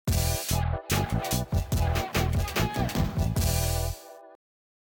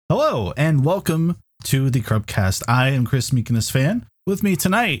Hello and welcome to the Crubcast. I am Chris Meekness fan. With me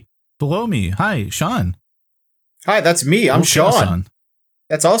tonight, below me, hi, Sean. Hi, that's me. I'm Sean.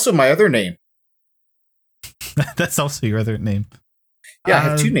 That's also my other name. That's also your other name. Yeah, I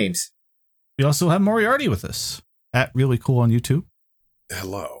have two names. We also have Moriarty with us at Really Cool on YouTube.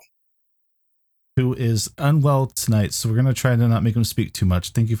 Hello. Who is unwell tonight, so we're going to try to not make him speak too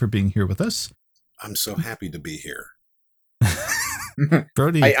much. Thank you for being here with us. I'm so happy to be here.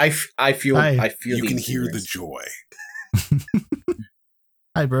 Brody. I feel you can hear the joy.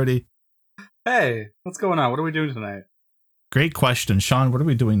 Hi, Brody. Hey, what's going on? What are we doing tonight? Great question. Sean, what are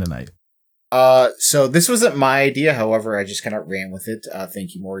we doing tonight? So this wasn't my idea, however, I just kind of ran with it.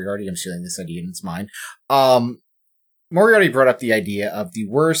 Thank you, Moriarty. I'm stealing this idea and it's mine. Moriarty brought up the idea of the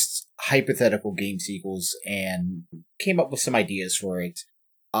worst hypothetical game sequels and came up with some ideas for it.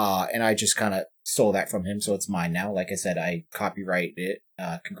 And I just kind of stole that from him, so it's mine now. Like I said, I copyrighted it.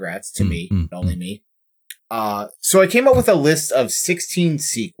 Congrats to me, only me. So I came up with a list of 16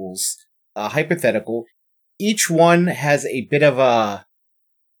 sequels, hypothetical. Each one has a bit of a...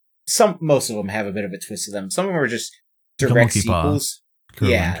 most of them have a bit of a twist to them. Some of them are just direct sequels.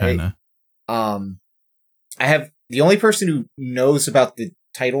 Yeah. Kinda. I have... The only person who knows about the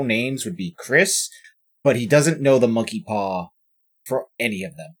title names would be Chris, but he doesn't know the monkey paw for any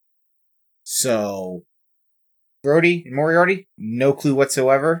of them. So, Brody and Moriarty, no clue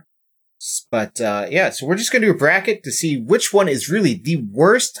whatsoever. But, so we're just going to do a bracket to see which one is really the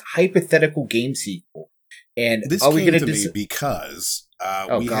worst hypothetical game sequel. And this are we came going to me because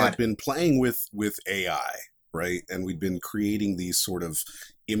we had been playing with AI, right? And we'd been creating these sort of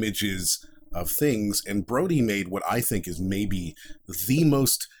images of things, and Brody made what I think is maybe the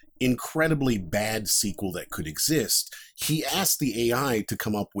most incredibly bad sequel that could exist. He asked the AI to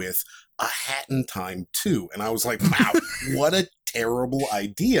come up with A Hat in Time 2, and I was like, wow, what a terrible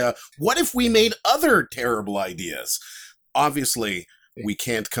idea. What if we made other terrible ideas? Obviously, we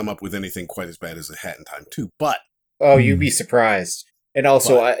can't come up with anything quite as bad as A Hat in Time 2, but... Oh, you'd be surprised. And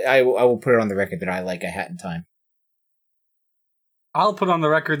also, I will put it on the record that I like A Hat in Time. I'll put on the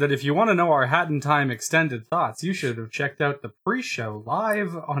record that if you want to know our Hat in Time extended thoughts, you should have checked out the pre-show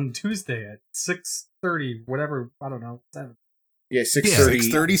live on Tuesday at 6:30, whatever, I don't know, 7. Yeah,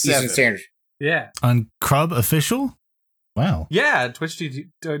 6:30 Eastern Standard. Yeah. On Crub Official? Wow. Yeah, Twitch TV.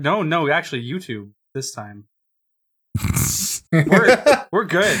 No, actually YouTube this time. We're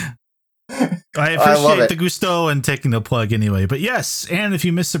good. I appreciate the gusto and taking the plug anyway. But yes, and if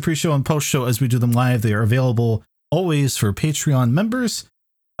you miss the pre-show and post-show as we do them live, they are available always for Patreon members.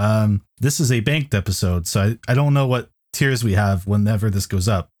 This is a banked episode, so I don't know what tiers we have whenever this goes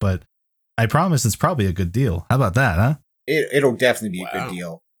up, but I promise it's probably a good deal. How about that, huh? It'll definitely be a good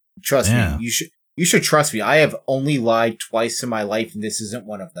deal. Trust me. You should trust me. I have only lied twice in my life, and this isn't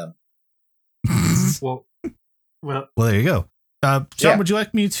one of them. Well, there you go. John, would you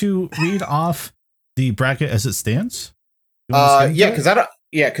like me to read off the bracket as it stands?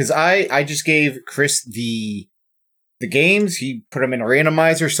 Because I just gave Chris the games. He put them in a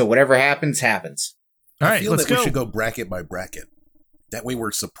randomizer, so whatever happens. All right, I feel let's that go. We should go bracket by bracket. That way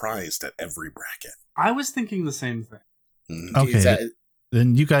we're surprised at every bracket. I was thinking the same thing. Okay,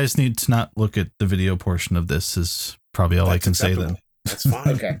 then you guys need to not look at the video portion of this is probably all I can say then. That's fine.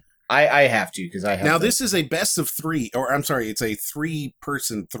 Okay. I have to, because I have now to. This is a best of 3, or I'm sorry, it's a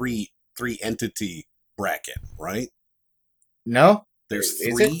 3-person, three entity bracket, right? No? There's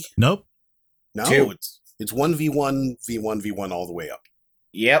is 3? It? Nope. No, 2. It's 1v1, v1 all the way up.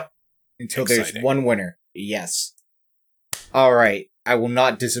 Yep. Until there's one winner. Yes. All right. I will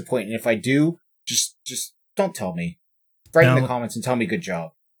not disappoint, and if I do, just don't tell me. Write in the comments and tell me good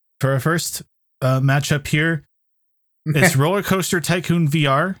job. For our first matchup here, it's Roller Coaster Tycoon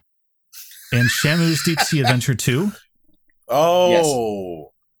VR and Shamu's Deep Sea Adventure 2.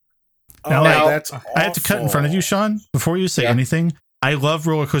 Oh. Yes. Now, that's awful. I have to cut in front of you, Sean, before you say anything. I love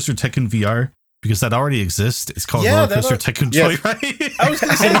Roller Coaster Tycoon VR because that already exists. It's called Roller Coaster Tycoon Joyride. I was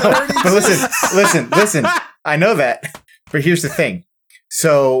going to say that already exists. But listen. I know that. But here's the thing.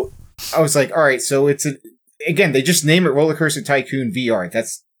 So I was like, all right, so it's again, they just name it Roller Coaster Tycoon VR.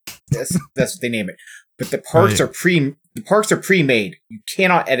 That's what they name it. But the parks are pre-made. You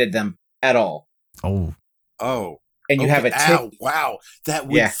cannot edit them at all. Oh. And you have a wow, that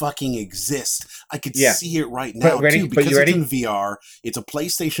would fucking exist. I could see it right now too, because it's in VR. It's a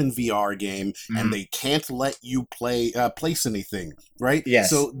PlayStation VR game, and they can't let you place anything, right? Yes.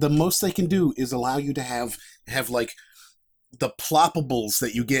 So the most they can do is allow you to have like the ploppables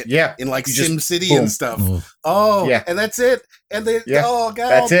that you get in like SimCity and stuff. And that's it. And they oh god,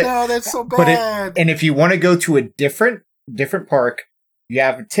 that's it. No, that's so bad. And if you want to go to a different park, you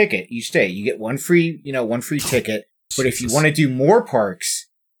have a ticket each day. You get one free ticket. But if you want to do more parks,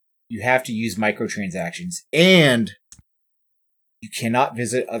 you have to use microtransactions, and you cannot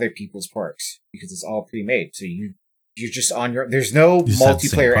visit other people's parks because it's all pre-made. So you're just on your. There's no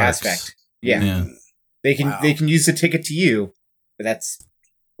multiplayer aspect. Yeah. They can use the ticket to you, but that's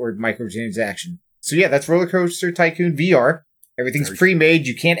or microtransaction. So yeah, that's Roller Coaster Tycoon VR. Everything's pre-made.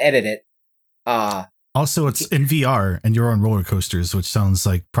 You can't edit it. Also, it's in VR, and you're on roller coasters, which sounds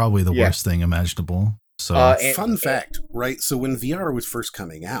like probably the worst thing imaginable. So, fun fact, right? So when VR was first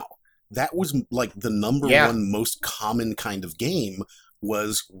coming out, that was like the number one most common kind of game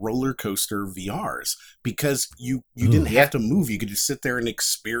was roller coaster VRs, because you didn't have to move. You could just sit there and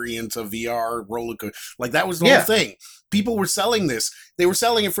experience a VR roller coaster. Like, that was the whole thing. People were selling this. They were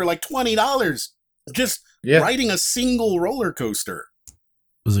selling it for like $20. Just riding a single roller coaster.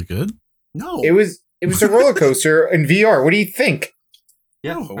 Was it good? No. It was a roller coaster in VR. What do you think?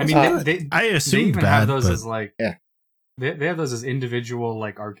 Yeah. No, I mean, I assume they even bad, have those but... as like they have those as individual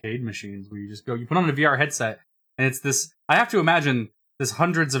like arcade machines where you just go, you put on a VR headset, and it's this. I have to imagine this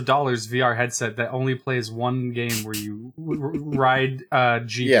hundreds of dollars VR headset that only plays one game where you ride a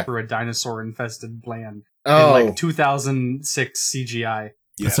Jeep through a dinosaur infested land in like 2006 CGI.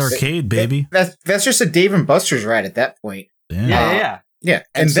 Yes. It's arcade, baby. That's just a Dave and Buster's ride at that point. Yeah.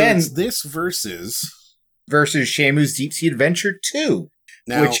 And so then it's this versus Shamu's Deep Sea Adventure 2.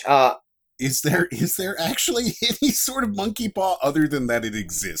 Now, which is there actually any sort of monkey paw other than that it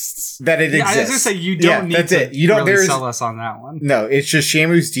exists? That it exists. I was gonna say you don't need to really sell us on that one. No, it's just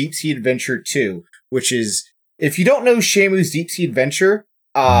Shamu's Deep Sea Adventure 2, which is, if you don't know Shamu's Deep Sea Adventure,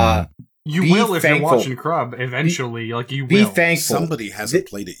 you will if you're watching Crub eventually. You will. Be thankful. Somebody hasn't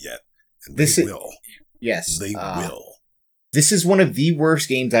played it yet. And they will. Yes. They will. This is one of the worst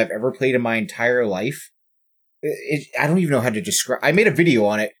games I've ever played in my entire life. I don't even know how to describe. I made a video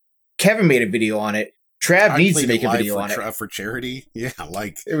on it. Kevin made a video on it. Trav needs to make a video on it for charity. Yeah,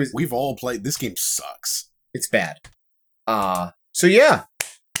 like we've all played. This game sucks. It's bad. So yeah.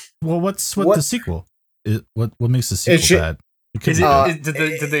 Well, what's the sequel? What makes the sequel bad?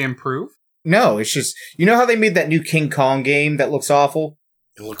 Did they improve? No, it's just, you know how they made that new King Kong game that looks awful?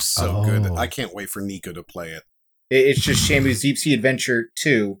 It looks so good. I can't wait for Nico to play it. It's just Shamu's Deep Sea Adventure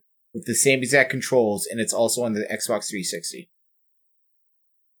 2 with the same exact controls, and it's also on the Xbox 360.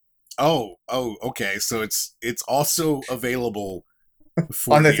 Oh, okay. So it's also available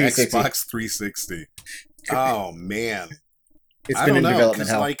for on the Xbox 360. Oh man, it's been in development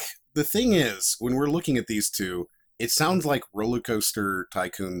hell. Like, the thing is, when we're looking at these two, it sounds like Roller Coaster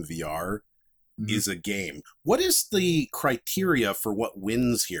Tycoon VR is a game. What is the criteria for what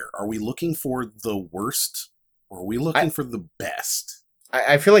wins here? Are we looking for the worst? Or are we looking for the best?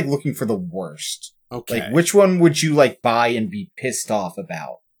 I feel like looking for the worst. Okay. Like, which one would you like buy and be pissed off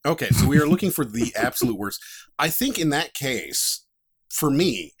about? Okay, so we are looking for the absolute worst. I think in that case, for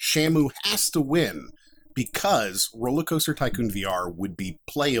me, Shamu has to win because Roller Coaster Tycoon VR would be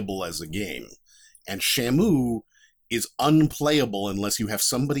playable as a game. And Shamu is unplayable unless you have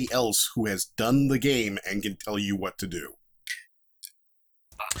somebody else who has done the game and can tell you what to do.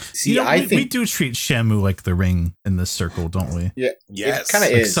 See, I think we do treat Shamu like the ring in this circle, don't we? Yeah, yes, kind of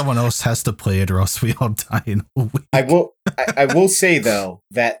is. Someone else has to play it, or else we all die in a week. I will say though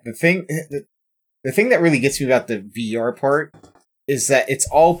that the thing that really gets me about the VR part is that it's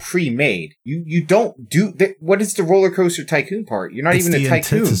all pre-made. You don't do what is the Roller Coaster Tycoon part? You're not even a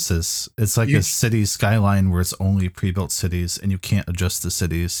tycoon. Antithesis. It's like a city skyline where it's only pre-built cities, and you can't adjust the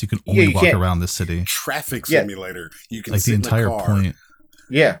cities. You can only walk around the city. Traffic simulator. You can like sit the entire in the car. point.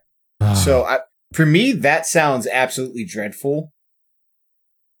 Yeah. So for me, that sounds absolutely dreadful.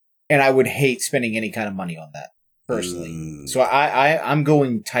 And I would hate spending any kind of money on that, personally. So I'm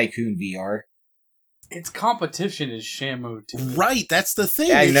going Tycoon VR. Its competition is Shamu 2. Right, that's the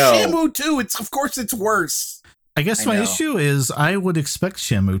thing. I know. Shamu 2, of course it's worse. I guess my issue is I would expect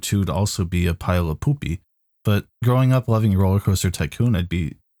Shamu 2 to also be a pile of poopy. But growing up loving Roller Coaster Tycoon, I'd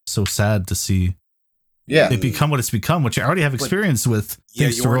be so sad to see it become what it's become, which I already have experience with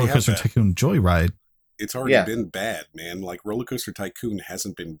thanks to Roller Coaster Tycoon Joyride. It's already been bad, man. Like, Roller Coaster Tycoon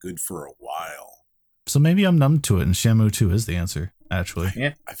hasn't been good for a while. So maybe I'm numb to it, and Shamu 2 is the answer, actually.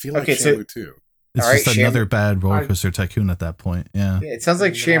 Yeah. I feel like Shamu 2. It's just another bad Roller Coaster Tycoon at that point. Yeah. It sounds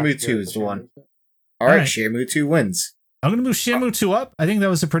like Shamu 2 is the one. All right, Shamu 2 wins. I'm going to move Shamu 2 up. I think that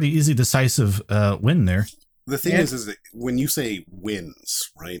was a pretty easy, decisive win there. The thing is that when you say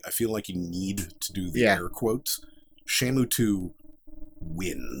wins, right, I feel like you need to do the air quotes. Shamu 2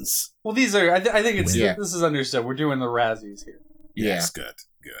 wins. Well, these are, I think this is understood. We're doing the Razzies here. Yes, good.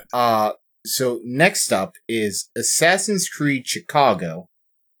 So next up is Assassin's Creed Chicago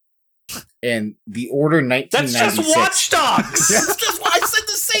and The Order 1996. That's just Watch Dogs! That's just why I said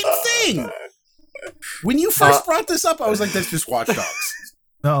the same thing! When you first brought this up, I was like, that's just Watch Dogs.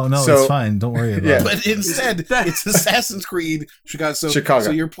 No, So- it's fine. Don't worry about it. But instead, it's Assassin's Creed Chicago. Chicago.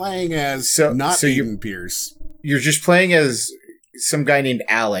 So you're playing as So you're- Aiden Pierce. You're just playing as some guy named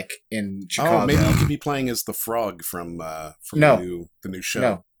Alec in Chicago. Oh, maybe you could be playing as the frog from No. the new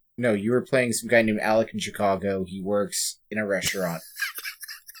show. No, you were playing some guy named Alec in Chicago. He works in a restaurant.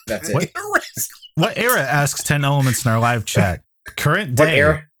 That's it. What era asks 10 elements in our live chat? Current What day.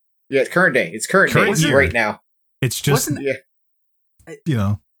 era? Yeah, current day. It's current day. It's year. right now. It's just, Yeah. you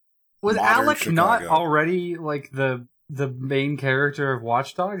know. Was Modern Alec not Chicago. already like the main character of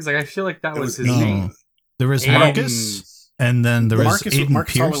Watch Dogs? Like I feel like that It was was his No. name. There was Aiden- Marcus, and then there was Marcus Aiden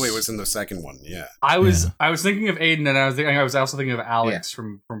Pierce. Holloway was in the second one, yeah. I was Yeah. thinking of Aiden, and I was also thinking of Alex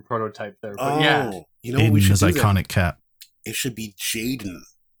from Prototype there. But yeah, You know what we Aiden should is do iconic then? cap. It should be Jaden.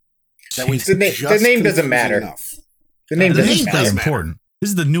 The name doesn't matter. Enough. The name The doesn't name matter. is important. This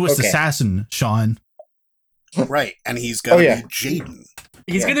is the newest Okay. assassin, Sean. Right, and he's got to yeah. be Jaden.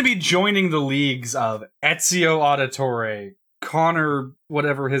 he's Yeah. going to be joining the leagues of Ezio Auditore, Connor,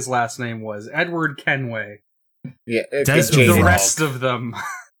 whatever his last name was, Edward Kenway, Yeah, okay, Desmond the Jaden. Jaden. rest of them.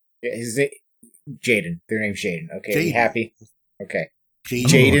 Yeah, Jaden. Their name's Jaden. Okay, Jaden. you happy? Okay. Jaden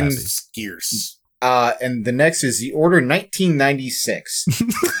Jaden. Skeers. And the next is The Order 1996,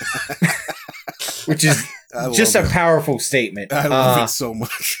 which is I just a love it. powerful statement. I love it so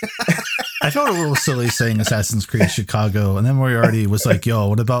much. I felt a little silly saying Assassin's Creed Chicago, and then Moriarty was like, yo,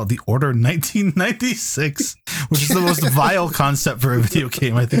 what about The Order 1996? Which is the most vile concept for a video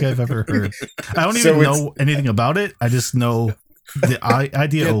game I think I've ever heard. I don't even know anything about it. I just know the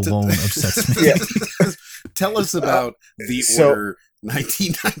idea alone upsets me. Yeah. Tell us about The Order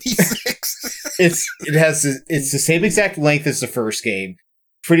 1996. It's the same exact length as the first game.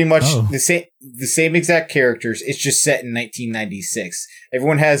 Pretty much the same exact characters. It's just set in 1996.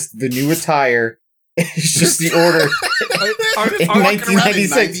 Everyone has the new attire. It's just the Order in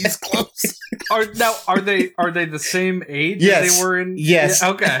 1996. Are they the same age Yes. as they were in? Yes. Yeah,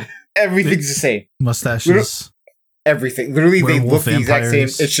 okay. Everything's the same. Mustaches. Everything. Literally, they Werewolf look the exact same.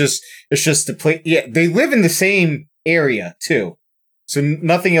 vampires. It's just the play. Yeah, they live in the same area too, so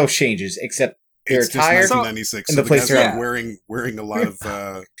nothing else changes except their It's just attire. 1996. and So the place guys they're are at. wearing a lot of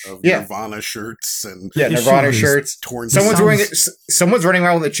Yeah. Nirvana shirts and Yeah, The Nirvana issue is shirts. torn. Someone's running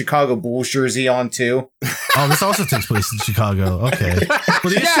around with a Chicago Bulls jersey on too. Oh, this also takes place in Chicago. Okay.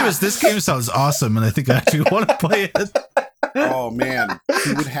 Well, the issue is this game sounds awesome, and I think I actually want to play it. Oh man,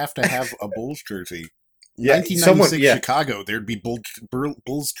 he would have to have a Bulls jersey. Yeah, 1996 Chicago, there'd be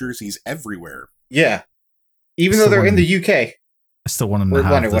Bulls jerseys everywhere. Yeah, even though they're in the UK. I still want them to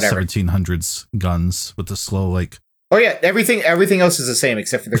have the 1700s guns with the slow, like. Oh yeah, everything else is the same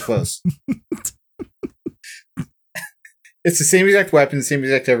except for their clothes. It's the same exact weapon, same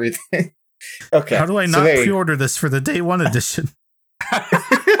exact everything. Okay. How do I not pre-order this for the day one edition?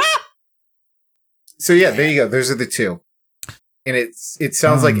 So yeah, there you go. Those are the two. And it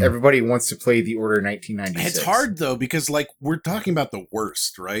sounds like everybody wants to play The Order 1996. It's hard though because like we're talking about the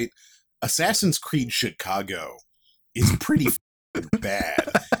worst, right? Assassin's Creed Chicago is pretty bad.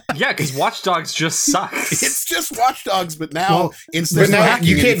 Yeah, because Watch Dogs just sucks. It's just Watch Dogs, but now instead of now hacking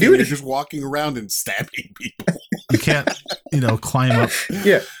you can't anything, do it. You're just walking around and stabbing people. You can't, climb up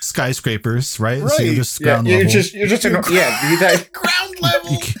skyscrapers, right? So you're just ground level. You're just ground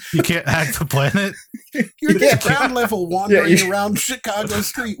level. You can't hack the planet. You're just ground level wandering around Chicago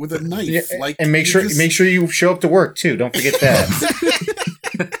street with a knife. And make sure you show up to work too. Don't forget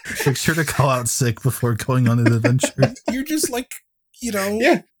that. Make sure to call out sick before going on an adventure. You're just like,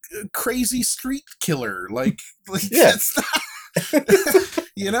 a crazy street killer. That's not,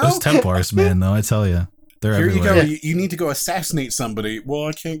 Those Templars, man, though, I tell you. They're Here everywhere. you go. You need to go assassinate somebody. Well,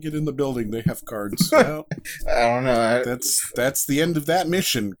 I can't get in the building. They have guards. Well, I don't know. That's the end of that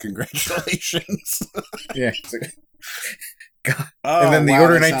mission. Congratulations. Yeah. And then The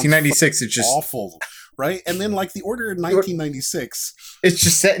Order 1996 is just awful, right? And then like The Order 1996, it's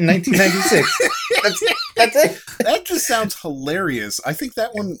just set in 1996. That's it. That just sounds hilarious. I think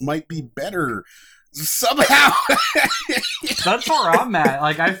that one might be better somehow. That's where I'm at.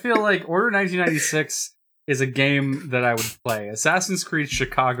 Like, I feel like Order 1996 is a game that I would play. Assassin's Creed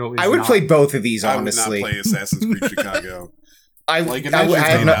Chicago is I would play both of these, I honestly. would not play Assassin's Creed Chicago. Imagine I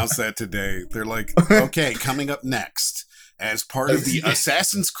they announced that today. They're like, okay, coming up next, as part of the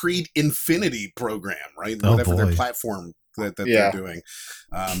Assassin's Creed Infinity program, right? Whatever their platform that they're doing.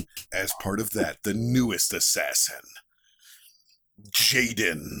 As part of that, the newest assassin,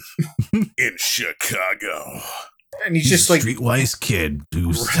 Jaden. in Chicago. And he's just like streetwise kid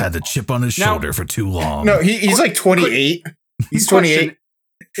who's had the chip on his shoulder for too long. No, he's like 28. He's 28.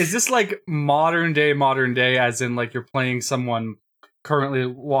 Is this like modern day, as in like you're playing someone currently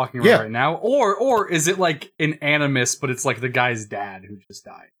walking around right now, or is it like an Animus, but it's like the guy's dad who just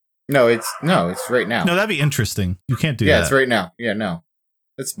died? No, it's right now. No, that'd be interesting. You can't do that. Yeah, it's right now. Yeah, no,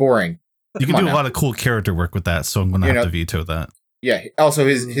 that's boring. You can do a lot of cool character work with that, so I'm going to have to veto that. Yeah. Also,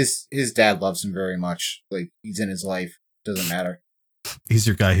 his dad loves him very much. Like, he's in his life. Doesn't matter. He's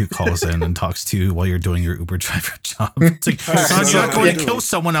your guy who calls in and talks to you while you're doing your Uber driver job. It's like, son, you're not going to kill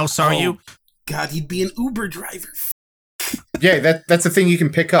someone else, are you? God, he'd be an Uber driver. Yeah, that's the thing you can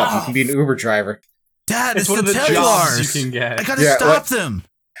pick up. You can be an Uber driver. Dad, it's one the of the Templars. jobs you can get. I gotta stop them.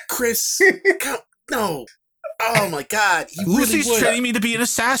 Chris, no. Oh my God. Lucy's training me to be an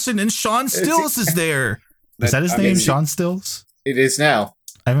assassin, and Sean Stills is there. Is that his name, Sean Stills? It is now.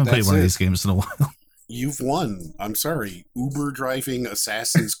 I haven't played one of these games in a while. You've won. I'm sorry. Uber driving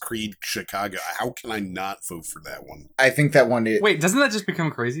Assassin's Creed Chicago. How can I not vote for that one? I think that one is. Wait, doesn't that just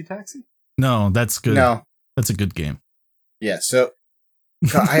become Crazy Taxi? No, that's good. No. That's a good game. Yeah, so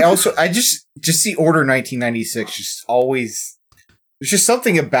I just see Order 1996 just always. There's just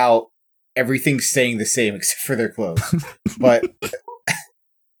something about everything staying the same except for their clothes. But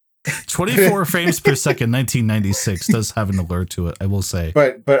 24 frames per second, 1996 does have an allure to it, I will say.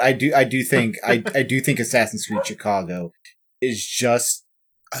 But I do think Assassin's Creed Chicago is just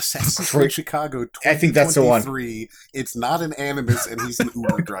Assassin's Creed Chicago. I think that's the one. It's not an Animus, and he's an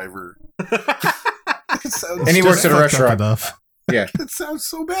Uber driver. And he works at a restaurant. Yeah, it sounds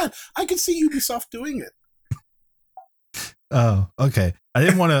so bad. I could see Ubisoft doing it. Oh, okay. I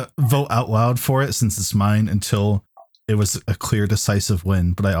didn't want to vote out loud for it since it's mine until it was a clear, decisive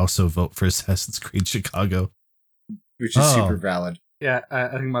win. But I also vote for Assassin's Creed Chicago, which is super valid. Yeah, I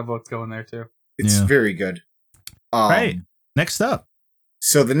think my vote's going there too. It's very good. Right. Next up.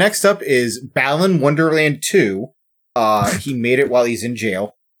 So the next up is Balan Wonderland 2. He made it while he's in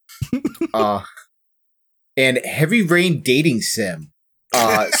jail. And Heavy Rain Dating Sim.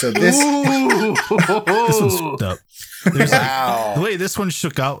 So this one's fucked up. Wow. The way this one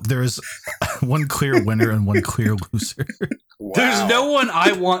shook out, there's one clear winner and one clear loser. Wow. There's no one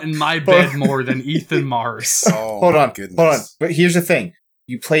I want in my bed more than Ethan Mars. Hold on. But here's the thing: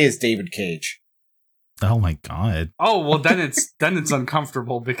 you play as David Cage. Oh my God. Oh well, then it's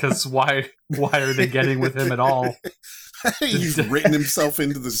uncomfortable because why are they getting with him at all? He's written himself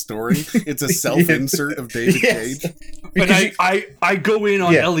into the story. It's a self-insert of David Cage. But I go in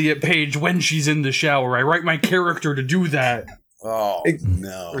on Elliot Page when she's in the shower. I write my character to do that. Oh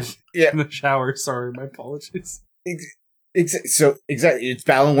no! In the shower. Sorry, my apologies. So exactly, it's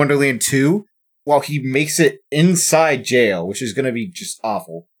Balan Wonderland 2. While he makes it inside jail, which is going to be just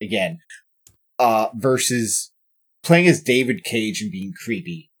awful again. Versus playing as David Cage and being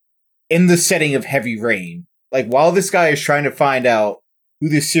creepy in the setting of Heavy Rain. Like, while this guy is trying to find out who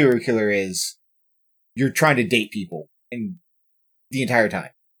the serial killer is, you're trying to date people and the entire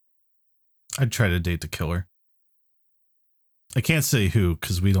time. I'd try to date the killer. I can't say who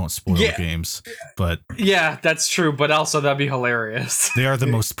because we don't spoil games, but yeah, that's true. But also that'd be hilarious. They are the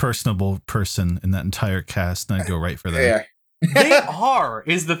most personable person in that entire cast, and I'd go right for that. Yeah. They are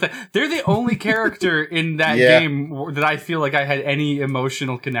is the thing. They're the only character in that game that I feel like I had any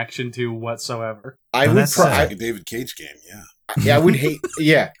emotional connection to whatsoever. I would like a David Cage game. Yeah, I would hate.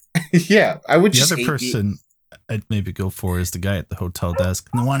 Yeah, yeah, I would. The other person I'd maybe go for is the guy at the hotel desk,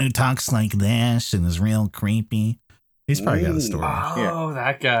 the one who talks like this and is real creepy. He's probably got a story. Oh,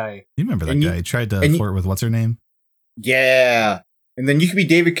 that guy. You remember that guy? He tried to flirt with what's her name? Yeah, and then you could be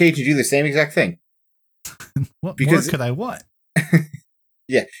David Cage and do the same exact thing. What more could I want?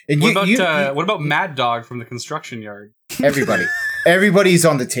 Yeah. And what about Mad Dog from the construction yard? Everybody's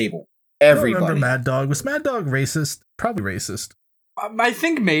on the table. Everybody. I remember Mad Dog. Was Mad Dog racist? Probably racist. I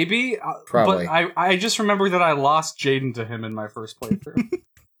think maybe. Probably. But I just remember that I lost Jaden to him in my first playthrough.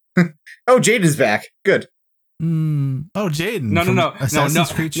 Oh, Jaden's back. Good. Oh, Jaden. No.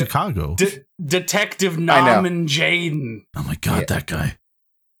 Assassin's Creed Chicago. Detective Norman Jaden. Oh my God, that guy.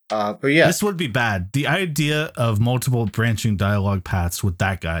 But yeah, this would be bad. The idea of multiple branching dialogue paths with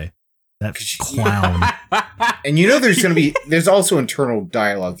that guy, that clown. And there's also internal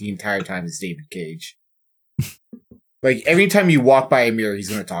dialogue the entire time as David Cage. Like, every time you walk by a mirror, he's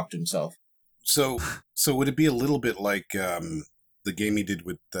going to talk to himself. So would it be a little bit like the game he did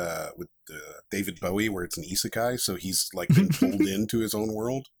with David Bowie, where it's an isekai? So he's like been pulled into his own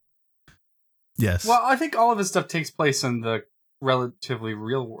world. Yes. Well, I think all of this stuff takes place in the relatively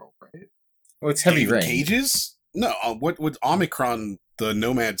real world, right? Well, it's Heavy Rain. Cages? No, what Omicron the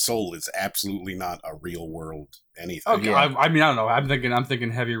Nomad Soul is absolutely not a real world anything. Okay, I mean, I don't know. I'm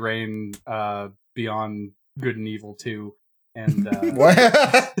thinking Heavy Rain, Beyond Good and Evil 2, and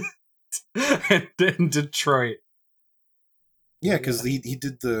What? and Detroit. Yeah, because he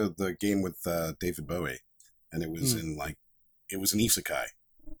did the game with David Bowie, and it was it was an isekai.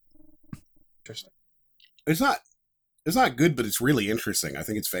 Interesting. It's not good, but it's really interesting. I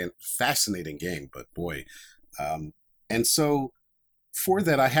think it's fascinating game, but boy, and so for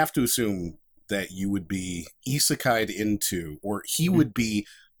that, I have to assume that you would be isekai'd into, or he would be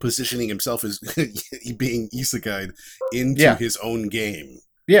positioning himself as being isekai'd into his own game.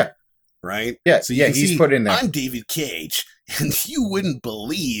 Yeah. Right? Yeah. So he's put in there. I'm David Cage, and you wouldn't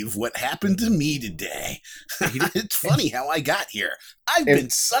believe what happened to me today. It's funny how I got here. I've been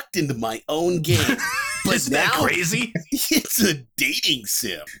sucked into my own game. But Isn't that crazy? It's a dating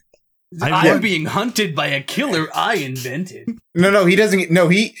sim. I'm being hunted by a killer I invented. No, he doesn't. No,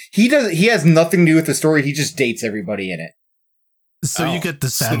 he doesn't. He has nothing to do with the story. He just dates everybody in it. So you get the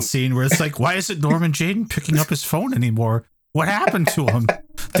sad scene where it's like, why isn't Norman Jaden picking up his phone anymore? What happened to him?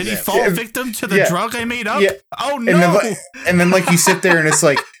 Did he fall victim to the drug I made up? Yeah. Oh no! And then like you sit there and it's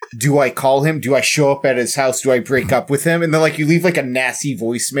like, do I call him? Do I show up at his house? Do I break up with him? And then like you leave like a nasty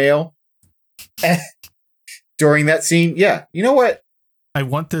voicemail during that scene. Yeah, you know what? I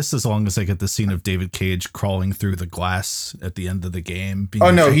want this as long as I get the scene of David Cage crawling through the glass at the end of the game.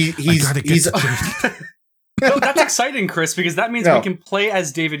 Oh no, he's No, that's exciting, Chris, because that means we can play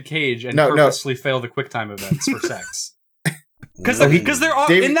as David Cage and purposely fail the QuickTime events for sex. Because there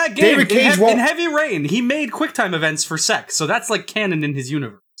are in that game in Heavy Rain, he made QuickTime events for sex, so that's like canon in his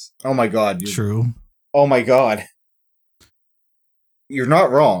universe. Oh my god, dude. True. Oh my god, you're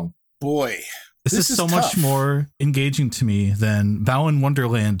not wrong, boy. This is so much more engaging to me than Balan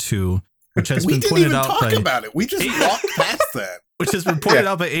Wonderland 2, which has been pointed out by... We didn't even talk about it. We just walked past that. Which has been pointed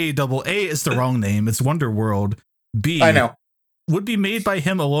out by A. A is the wrong name. It's Wonderworld. B. I know. Would be made by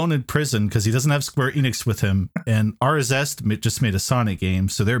him alone in prison because he doesn't have Square Enix with him. And RSS just made a Sonic game,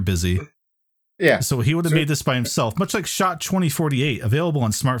 so they're busy. Yeah. So he would have made this by himself. Much like Shot 2048, available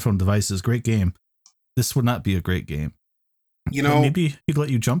on smartphone devices. Great game. This would not be a great game. You know, but maybe he'd let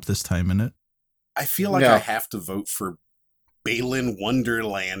you jump this time in it. I feel like I have to vote for Balan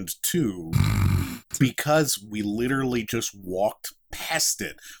Wonderland 2 because we literally just walked past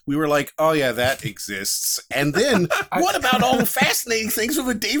it. We were like, oh yeah, that exists. And then what about all the fascinating things of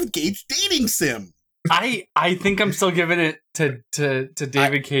a David Cage dating sim? I think I'm still giving it to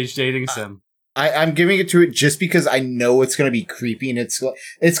David Cage dating sim. I'm giving it to it just because I know it's going to be creepy and it's going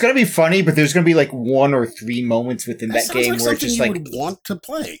to be funny, but there's going to be like 1 or 3 moments within that game where it's just you like would want to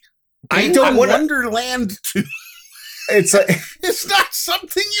play. I don't want Wonderland 2. It's like it's not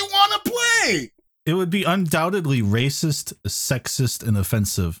something you want to play. It would be undoubtedly racist, sexist, and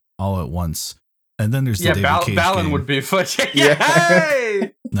offensive all at once. And then there's the David Cage Balan game. would be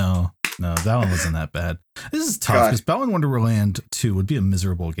Hey! No, that one wasn't that bad. This is tough because Balan Wonderland 2 would be a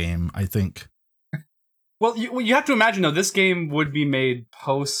miserable game, I think. Well, you have to imagine though, this game would be made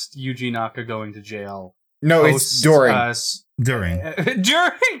post Yuji Naka going to jail. No, it's during. During.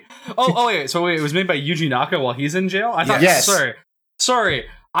 Oh, wait. So wait, it was made by Yuji Naka while he's in jail? I thought. Yes. Sorry.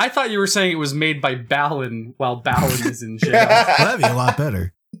 I thought you were saying it was made by Balan while Balan is in jail. Well, that'd be a lot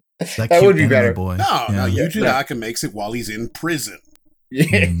better. That would be better. Boy. No, Yuji Naka makes it while he's in prison.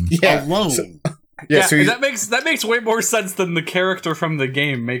 Yeah. Alone. So that makes way more sense than the character from the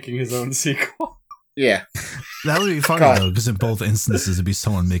game making his own sequel. Yeah. That would be funny though, because in both instances it'd be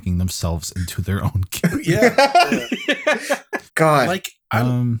someone making themselves into their own game. Yeah. God. Like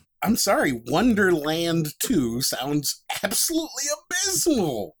I'm sorry, Wonderland 2 sounds absolutely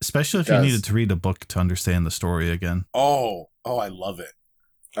abysmal. Especially if you needed to read a book to understand the story again. Oh, I love it.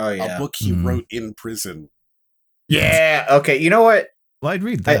 Oh yeah. A book he wrote in prison. Yeah. Okay. You know what? Well, I'd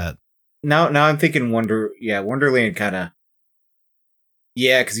read that. Now I'm thinking Wonderland kind of.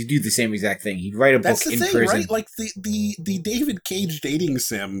 Yeah, because he'd do the same exact thing. He'd write a book in prison. Right? Like the David Cage dating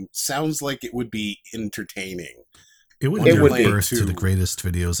sim sounds like it would be entertaining. It would be birth to the greatest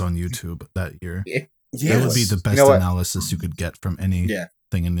videos on YouTube that year. Yes. It would be the best analysis you could get from anything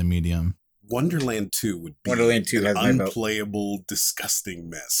in the medium. Wonderland 2 would be an unplayable, disgusting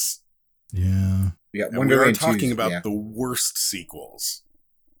mess. Yeah. We are talking about the worst sequels.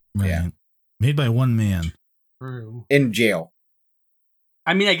 Right. Yeah. Made by one man. In jail.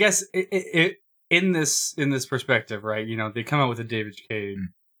 I mean, I guess in this perspective, right? You know, they come out with a David Cage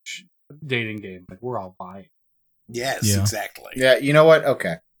dating game. Like, we're all buying. Yes, exactly. Yeah, you know what?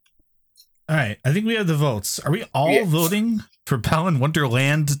 Okay. All right. I think we have the votes. Are we all voting for Balan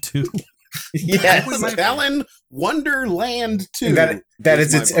Wonderland 2? Yes, Balan Wonderland 2. That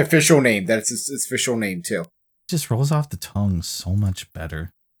is its official name. That's its official name too. Just rolls off the tongue so much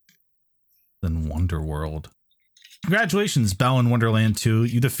better than Wonderworld. Congratulations, Balan Wonderland 2.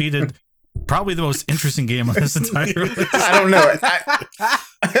 You defeated probably the most interesting game on this entire list. I don't know.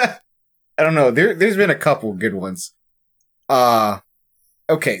 I don't know. There's been a couple good ones.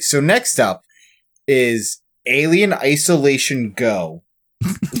 Okay, so next up is Alien Isolation Go.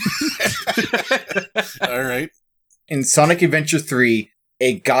 All right. In Sonic Adventure 3,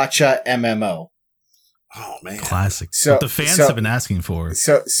 a gacha MMO. Oh man, classic. So what the fans have been asking for.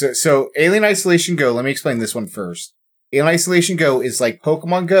 So Alien Isolation Go. Let me explain this one first. Alien Isolation Go is like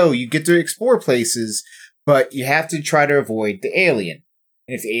Pokemon Go. You get to explore places, but you have to try to avoid the alien.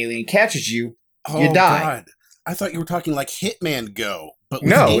 And if the alien catches you, you die. God. I thought you were talking like Hitman Go, but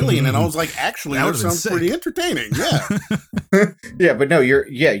with Alien, and I was like, actually, that sounds pretty entertaining. Yeah, yeah, but no, you're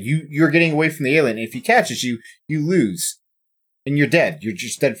getting away from the alien. If he catches you, you lose, and you're dead. You're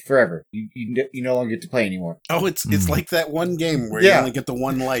just dead forever. You no longer get to play anymore. Oh, it's like that one game where you only get the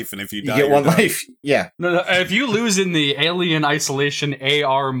one life, and if you die, you get one life. Yeah. No, if you lose in the Alien Isolation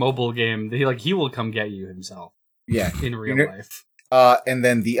AR mobile game, he will come get you himself. Yeah, in real life. And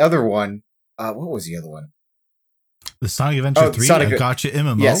then the other one, what was the other one? The Sonic Adventure 3 gacha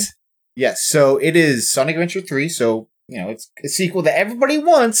MMO? Yes. So it is Sonic Adventure 3. So, it's a sequel that everybody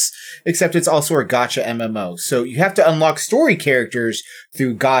wants, except it's also a gacha MMO. So you have to unlock story characters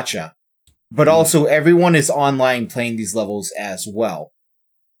through gacha. But also everyone is online playing these levels as well.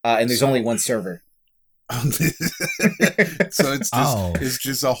 And there's only one server. So it's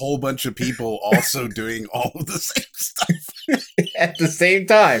just a whole bunch of people also doing all of the same stuff at the same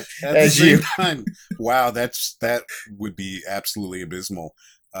time as you. Wow, that would be absolutely abysmal.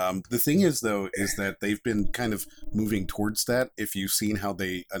 The thing is, though, is that they've been kind of moving towards that. If you've seen how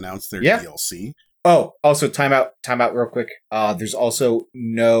they announced their DLC. Oh, also time out real quick. There's also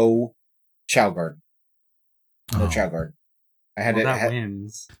no Chow Garden. No Chow Garden.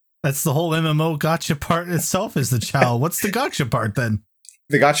 Wins. That's the whole MMO gacha part itself is the Chow. What's the gacha part then?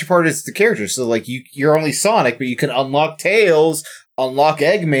 The gacha part is the characters. So like you're only Sonic, but you can unlock Tails, unlock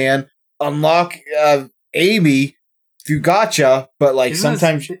Eggman, unlock Amy through gacha. But like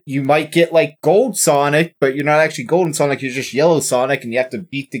sometimes you might get like Gold Sonic, but you're not actually Golden Sonic. You're just Yellow Sonic, and you have to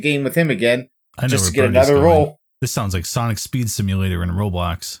beat the game with him again just to get another roll. This sounds like Sonic Speed Simulator in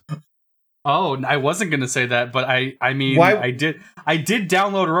Roblox. Oh, I wasn't going to say that, but I mean, I did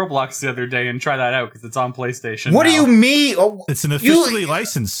download Roblox the other day and try that out because it's on PlayStation. What do you mean? Oh, it's an officially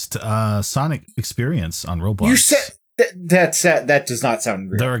licensed Sonic experience on Roblox. You said that does not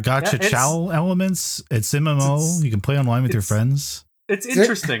sound real. There are gacha Chow elements. It's MMO. You can play online with your friends. It's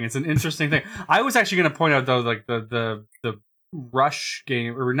interesting. It's an interesting thing. I was actually going to point out though, like the Rush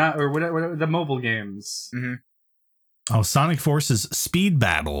game or whatever the mobile games. Mm-hmm. Oh, Sonic Forces Speed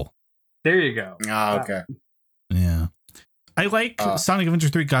Battle. There you go. Oh, okay. Yeah. I like Sonic Adventure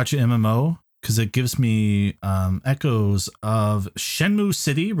 3 gacha MMO because it gives me echoes of Shenmue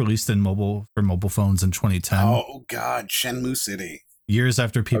City, released for mobile phones in 2010. Oh, God. Shenmue City. Years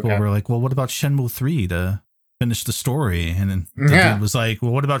after people were like, well, what about Shenmue 3 to finish the story? And then the dude was like,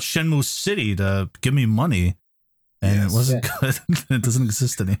 well, what about Shenmue City to give me money? And it wasn't good. It doesn't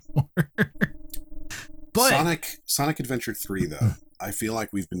exist anymore. But Sonic Adventure 3, though, I feel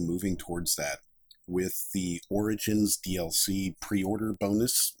like we've been moving towards that with the Origins DLC pre-order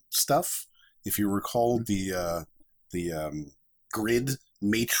bonus stuff. If you recall the grid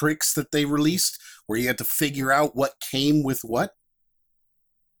matrix that they released, where you had to figure out what came with what.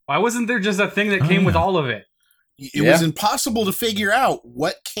 Why wasn't there just a thing that came with all of it? It was impossible to figure out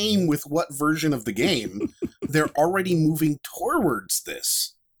what came with what version of the game. They're already moving towards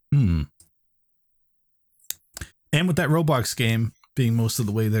this. And with that Roblox game being most of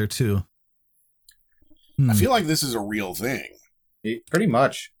the way there too. I feel like this is a real thing. Pretty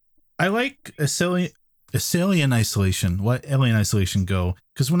much. I like Alien Isolation. What Alien Isolation Go?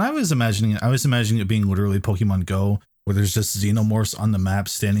 Because when I was imagining it being literally Pokemon Go, where there's just xenomorphs on the map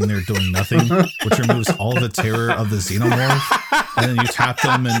standing there doing nothing, which removes all the terror of the xenomorph. And then you tap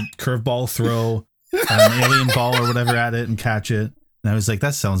them and curveball throw an alien ball or whatever at it and catch it. And I was like,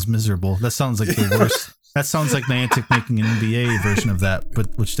 that sounds miserable. That sounds like the worst. That sounds like Niantic making an NBA version of that,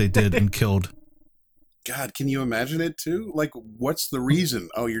 but which they did and killed. God, can you imagine it too? Like, what's the reason?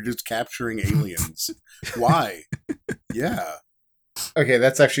 Oh, you're just capturing aliens. Why? Yeah. Okay,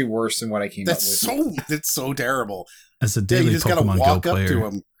 that's actually worse than what I came up with. That's so terrible. As a daily you just Pokemon gotta walk Go up player. to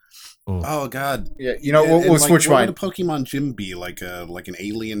him. Oh God. Yeah, you know, we'll switch mine. What would a Pokemon gym be? Like an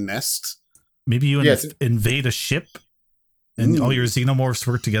alien nest? Maybe you invade a ship and all your xenomorphs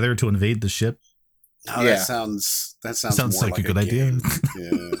work together to invade the ship. Oh, that sounds more like a good idea.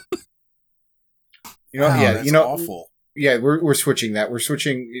 Yeah. That's awful. Yeah, we're switching that. We're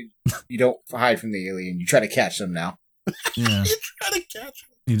switching. You don't hide from the alien. You try to catch them now. Yeah. You try to catch them.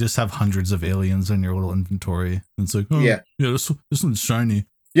 You just have hundreds of aliens in your little inventory. And it's like, this one's shiny.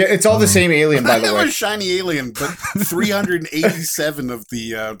 Yeah, it's all the same alien, by the way. A shiny alien, but 387 of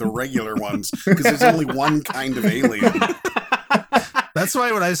the regular ones, because there's only one kind of alien. That's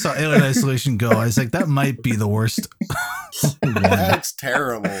why when I saw Alien Isolation Go, I was like, that might be the worst. That's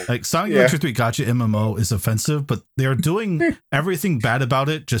terrible. Like, Sonic Adventure 3 Gotcha MMO is offensive, but they're doing everything bad about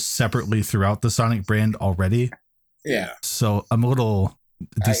it just separately throughout the Sonic brand already. Yeah. So I'm a little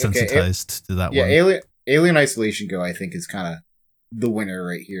desensitized to that one. Yeah, Alien Isolation Go, I think, is kind of the winner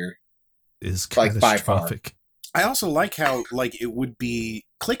right here. Is catastrophic. I also like how it would be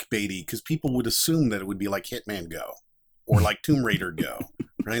clickbaity, because people would assume that it would be like Hitman Go or like Tomb Raider Go,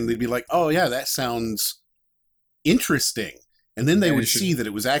 right? And they'd be like, "Oh yeah, that sounds interesting," and then they would see that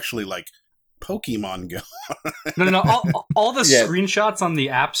it was actually like Pokemon Go. No. All the screenshots on the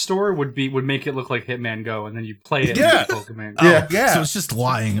App Store would make it look like Hitman Go, and then you play it. Yeah, Pokemon Go. Yeah. So it's just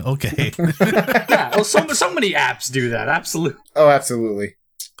lying. Okay. Yeah. Well, so many apps do that. Absolutely. Oh, absolutely.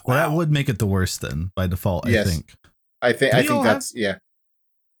 Well, that would make it the worst then by default. Yes. I think. I think that's yeah.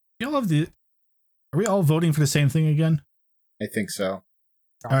 Y'all have the. Are we all voting for the same thing again? I think so.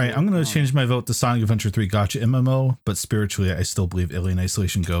 All right, I'm going to change my vote to Sonic Adventure 3 Gotcha MMO, but spiritually, I still believe Alien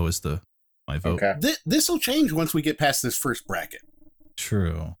Isolation Go is my vote. Okay. This will change once we get past this first bracket.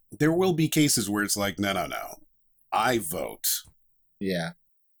 True. There will be cases where it's like, no, I vote. Yeah,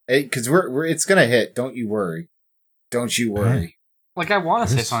 because we're it's gonna hit. Don't you worry. Don't you worry. Like, I want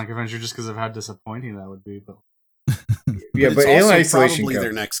to say Sonic Adventure just because of how disappointing that would be, but yeah, but Alien Isolation probably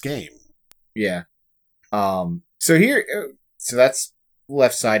their next game. Yeah. So that's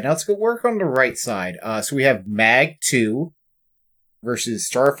left side. Now let's go work on the right side. So we have Mag 2 versus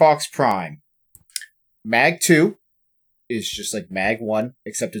Star Fox Prime. Mag 2 is just like Mag 1,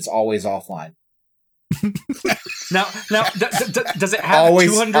 except it's always offline. Now, does it have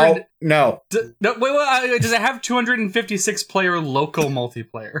always, 200? No. Wait, does it have 256 player local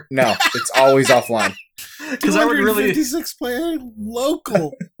multiplayer? No, it's always offline. Because I would really 256 player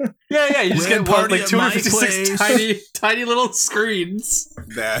local. Yeah, you just get like 256 tiny little screens.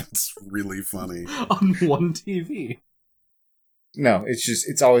 That's really funny on one TV. No,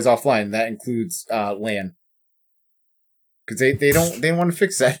 it's always offline. That includes LAN. Because they don't want to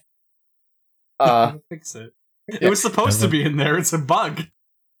fix that. Fix it. It was supposed to be in there. It's a bug.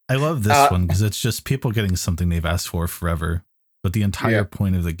 I love this one because it's just people getting something they've asked for forever, but the entire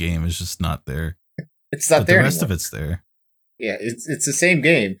point of the game is just not there. It's not there. The rest of it's there. Yeah, it's the same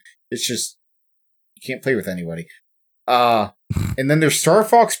game. It's just you can't play with anybody. And then there's Star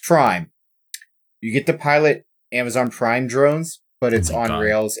Fox Prime. You get to pilot Amazon Prime drones, but it's on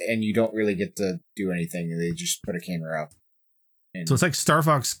rails, and you don't really get to do anything. They just put a camera out. So it's like Star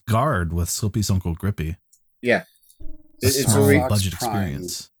Fox Guard with Slippy's Uncle Grippy. Yeah, it's a budget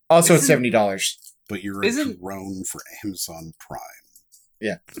experience. Also, it's $70. But you're a drone for Amazon Prime.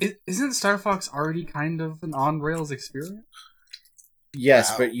 Yeah, isn't Star Fox already kind of an on rails experience?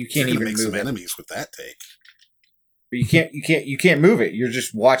 Yes, but you can't even make move some it. Enemies with that take. But you can't move it. You're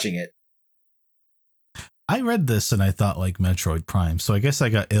just watching it. I read this and I thought like Metroid Prime, so I guess I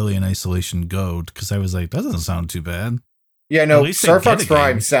got Alien Isolation Go because I was like, that doesn't sound too bad. Yeah, no, Star Fox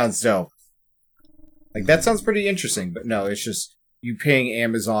Prime sounds dope. Like that sounds pretty interesting, but no, it's just you paying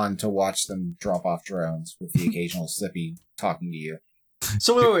Amazon to watch them drop off drones with the occasional Slippy talking to you.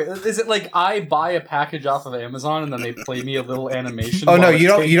 So wait, is it like I buy a package off of Amazon and then they play me a little animation? Oh no, you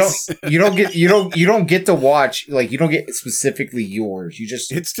don't get to watch, like you don't get specifically yours.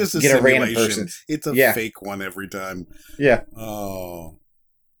 It's just a get simulation. A random person. It's a fake one every time. Yeah. Oh,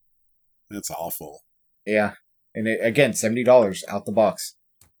 that's awful. Yeah, and again, $70 out the box.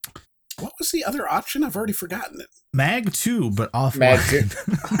 What was the other option? I've already forgotten it. Mag 2, but offline.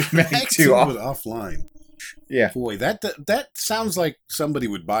 Mag 2 but offline. Yeah. Boy, that sounds like somebody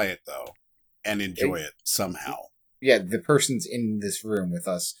would buy it though and enjoy it somehow. Yeah, the person's in this room with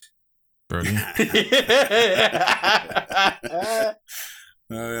us. Birdie.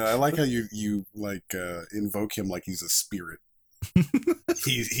 I like how you invoke him like he's a spirit.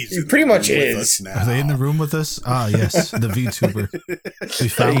 He pretty much is. Are they in the room with us? Ah, yes, the VTuber. We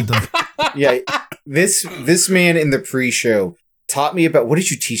found them. Yeah, this man in the pre-show taught me about. What did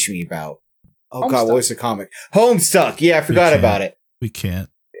you teach me about? Oh God, what was the comic? Homestuck. Yeah, I forgot about it. We can't.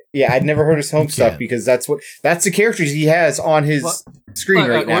 Yeah, I'd never heard his home stuff because that's the characters he has on his screen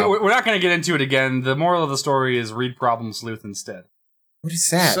right now. We're not going to get into it again. The moral of the story is read Problem Sleuth instead. What is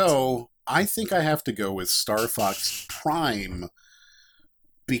that? So I think I have to go with Star Fox Prime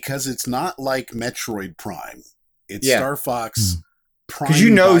because it's not like Metroid Prime. It's Star Fox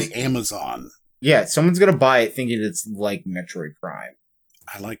Prime by Amazon. Yeah, someone's going to buy it thinking it's like Metroid Prime.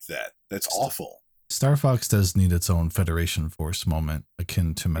 I like that. That's awful. Star Fox does need its own Federation Force moment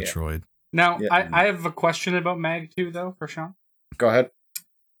akin to Metroid. Now, I have a question about Mag 2, though, for Sean. Go ahead.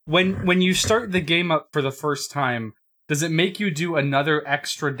 When you start the game up for the first time, does it make you do another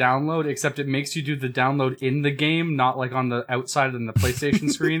extra download, except it makes you do the download in the game, not like on the outside in the PlayStation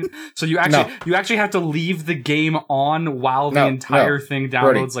screen? So you actually have to leave the game on while the entire thing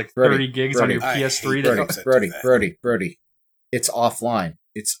downloads 30 gigs on your PS3? Brody. It's offline.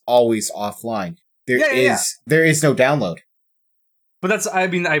 It's always offline. There is no download. But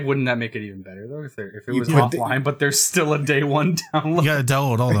wouldn't that make it even better though if it was offline, but there's still a day one download? You gotta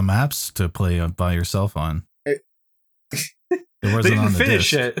download all the maps to play by yourself on. It wasn't they didn't on the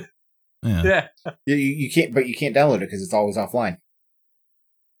finish disc. it. Yeah. You can't download it because it's always offline.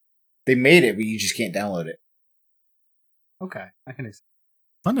 They made it, but you just can't download it. Okay, I can accept.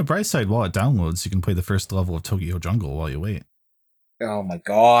 On the bright side, while it downloads, you can play the first level of Tokyo Jungle while you wait. Oh my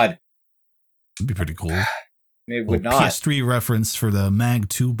god. It'd be pretty cool. It would not. PS3 reference for the Mag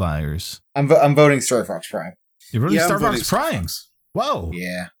 2 buyers. I'm voting Star Fox Prime. You're voting Star Fox Prime? Whoa.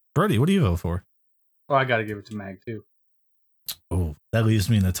 Yeah. Brody, what do you vote for? Well, I gotta give it to Mag 2. Oh, that leaves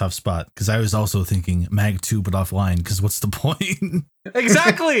me in a tough spot because I was also thinking Mag 2 but offline because what's the point?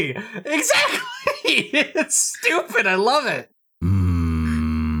 Exactly! It's stupid. I love it.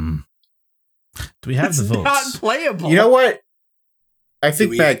 Do we have the votes? It's not playable. You know what? I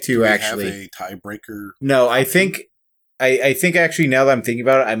think Mag 2 actually. Have a tiebreaker? No, I think actually now that I'm thinking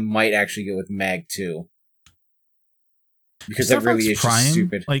about it, I might actually go with Mag 2. Because that really is Prime, just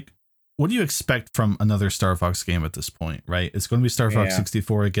stupid. Like, what do you expect from another Star Fox game at this point, right? It's going to be Star Fox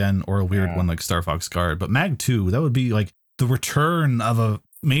 64 again or a weird one like Star Fox Guard. But Mag 2, that would be like the return of a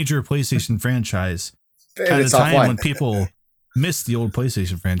major PlayStation franchise at a time when people miss the old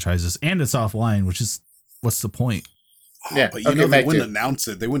PlayStation franchises, and it's offline, which is what's the point? Yeah, but they wouldn't announce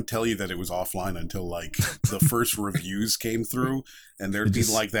it. They wouldn't tell you that it was offline until like the first reviews came through, and there'd be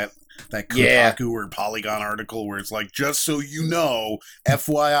like that Kotaku or Polygon article where it's like, just so you know,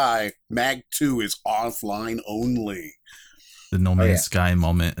 FYI, Mag 2 is offline only. The No Man's Sky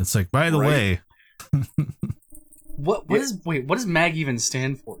moment. It's like, by the way, what does Mag even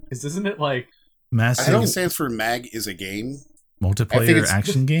stand for? Because isn't it like massive? I think it stands for Mag is a game. Multiplayer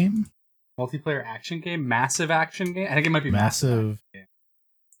action game. Multiplayer action game, massive action game. I think it might be massive.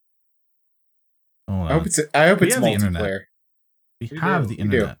 I hope it's multiplayer. We have the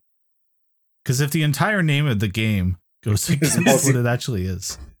internet. Because if the entire name of the game goes against what it actually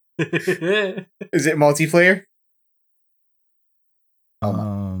is, is it multiplayer?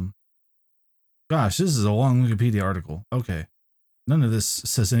 Gosh, this is a long Wikipedia article. Okay, none of this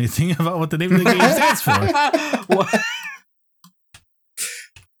says anything about what the name of the game stands for. What?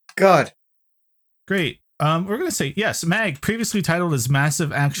 God. Great. We're going to say, yes, Mag, previously titled as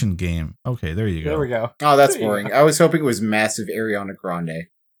Massive Action Game. Okay, there you go. There we go. Oh, that's boring. I was hoping it was Massive Ariana Grande.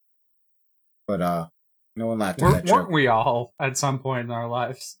 But, no one laughed at that joke. Weren't we all at some point in our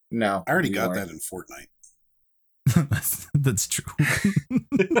lives? No. I already got that in Fortnite. That's true.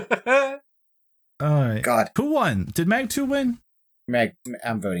 All right. God. Who won? Did Mag 2 win?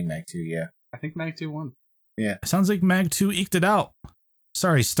 I'm voting Mag 2, yeah. I think Mag 2 won. Yeah. Sounds like Mag 2 eked it out.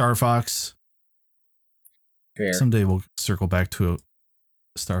 Sorry, Star Fox. Fair. Someday we'll circle back to a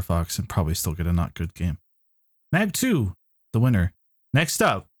Star Fox and probably still get a not good game. Mag 2, the winner. Next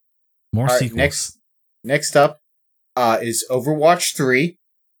up, more sequels. Next up is Overwatch 3.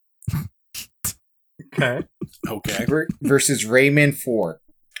 Okay. Versus Rayman 4.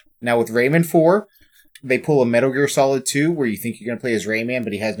 Now with Rayman 4, they pull a Metal Gear Solid 2 where you think you're going to play as Rayman,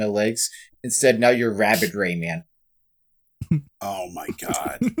 but he has no legs. Instead, now you're Rabid Rayman. Oh my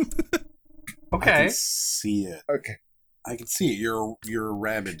god. Okay. I can see it. Okay. I can see it. You're a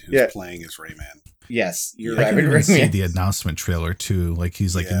rabbit who's playing as Rayman. Yes, you're Rabid Rayman. I can see Rayman. the announcement trailer too. Like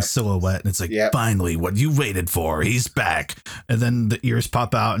he's like in silhouette, and it's like, finally, what you waited for? He's back. And then the ears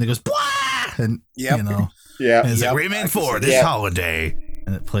pop out, and it goes, blah! And you know, and it's like Rayman 4 this holiday,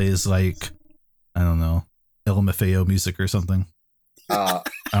 and it plays like I don't know, LMFAO music or something. I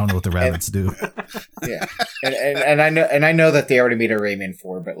don't know what the rabbits do. Yeah, and I know that they already made a Rayman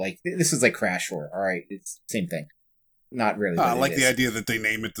 4, but like this is like Crash 4. All right, it's same thing. Not really. I like the idea that they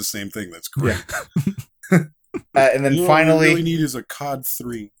name it the same thing. That's great. And then finally, what we really need is a COD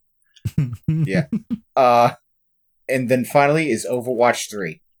 3. Yeah. And then finally is Overwatch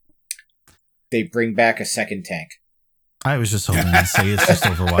 3. They bring back a second tank. I was just hoping to say it's just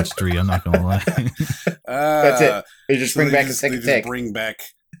Overwatch 3. I'm not gonna lie. That's it. They just bring back a second tank.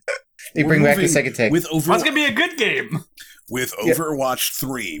 They bring back the second tank. That's gonna be a good game. With Overwatch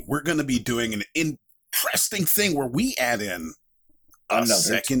 3, we're gonna be doing an interesting thing where we add in a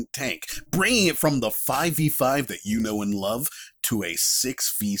second tank, bringing it from the 5v5 that you know and love to a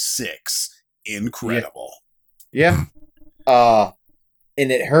 6v6. Incredible. Yeah. And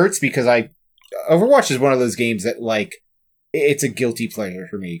it hurts because Overwatch is one of those games that, like, it's a guilty pleasure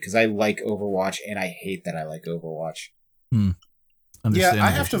for me because I like Overwatch and I hate that I like Overwatch. Yeah,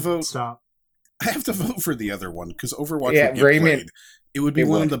 I have to vote. Stop. I have to vote for the other one because Overwatch would get played. It would be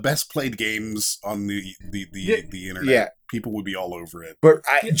one of the best played games on the internet. Yeah. People would be all over it. But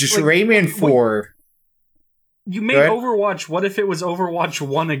just like, Rayman 4... You made Overwatch. What if it was Overwatch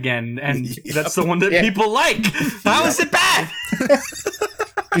 1 again, and that's the one that people like? How is it bad?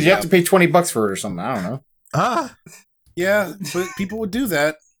 Because you have to pay $20 for it or something. I don't know. Yeah, but people would do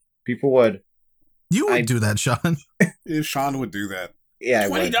that. People would. You would do that, Sean. Sean would do that. Yeah,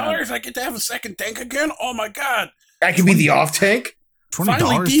 $20. I get to have a second tank again. Oh my god! I can be the off tank.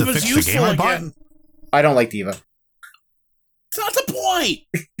 $20 to fix the game I bought. I don't like D.Va. It's not the point.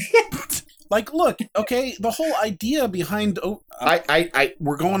 Like, look, okay, the whole idea behind...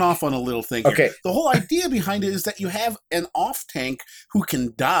 we're going off on a little thing here. Okay. The whole idea behind it is that you have an off-tank who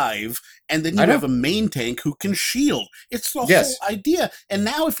can dive, and then you have a main tank who can shield. It's the whole idea. And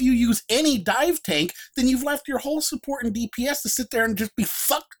now if you use any dive tank, then you've left your whole support and DPS to sit there and just be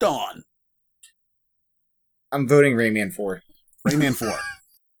fucked on. I'm voting Rayman 4. Rayman 4.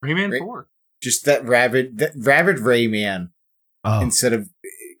 Rayman 4. Just that rabid Rayman. Instead of...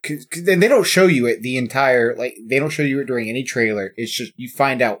 Then they don't show you it the entire, like, they don't show you it during any trailer. It's just, you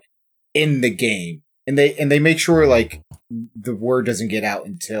find out in the game. And they make sure, like, the word doesn't get out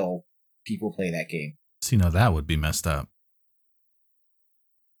until people play that game. See, now that would be messed up.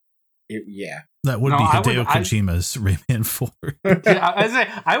 Yeah. That would be Hideo Kojima's Rayman 4.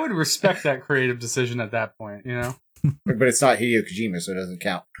 Yeah, I would respect that creative decision at that point, you know? But it's not Hideo Kojima, so it doesn't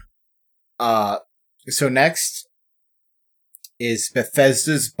count. So next is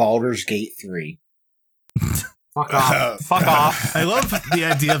Bethesda's Baldur's Gate 3. Fuck off. Fuck off. I love the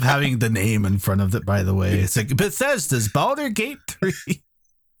idea of having the name in front of it, by the way. It's like Bethesda's Baldur's Gate 3.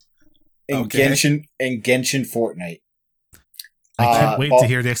 And Genshin Fortnite. I can't wait to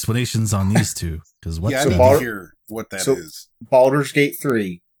hear the explanations on these two. I need to hear what that is. Baldur's Gate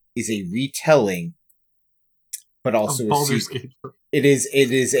 3 is a retelling, but also it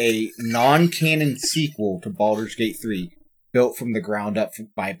is a non-canon sequel to Baldur's Gate 3. Built from the ground up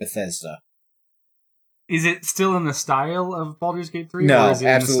by Bethesda. Is it still in the style of Baldur's Gate 3? No, or is it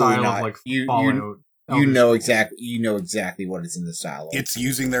absolutely in the style not. Of, like, Fallout? You know exactly what it's in the style of. It's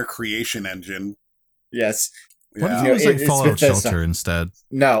using their creation engine. Yes. What if it was like Fallout Shelter instead?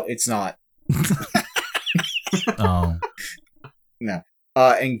 No, it's not. Oh. No.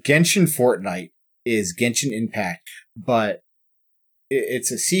 And Genshin Fortnite is Genshin Impact, but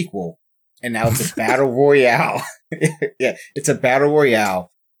it's a sequel. And now it's a battle royale. Yeah, it's a battle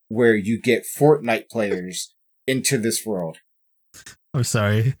royale where you get Fortnite players into this world. I'm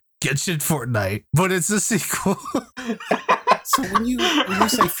sorry. Genshin Fortnite, but it's a sequel. So when you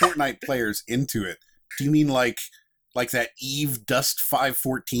say Fortnite players into it, do you mean like that Eve Dust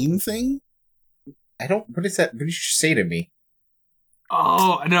 514 thing? What is that? What did you say to me?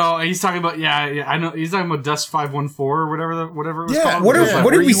 Oh no, he's talking about I know he's talking about Dust 514 or whatever it was called. What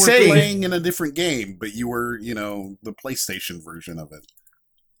did we say? You were playing in a different game, but you were, the PlayStation version of it.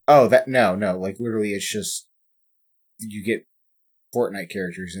 Oh, no, like literally, it's just you get Fortnite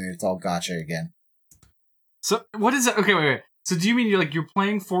characters and it's all gotcha again. So what is it? Okay, wait. So do you mean you're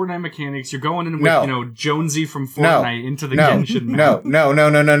playing Fortnite mechanics? You're going in with Jonesy from Fortnite into the Genshin map?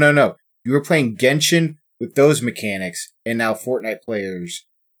 No. You were playing Genshin with those mechanics, and now Fortnite players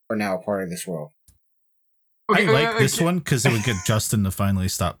are now a part of this world. Okay, I like this one because it would get Justin to finally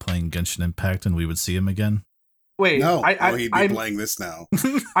stop playing Genshin Impact, and we would see him again. Wait, no, he'd be playing this now.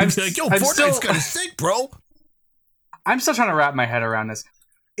 I'm like, yo, Fortnite's gonna sink, bro. I'm still trying to wrap my head around this.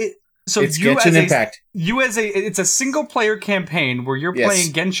 It's Genshin Impact. It's a single player campaign where you're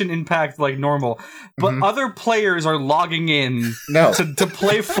playing Genshin Impact like normal, but other players are logging in to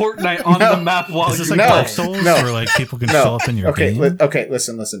play Fortnite on the map while you're Dark Souls, where like people can show up in your game.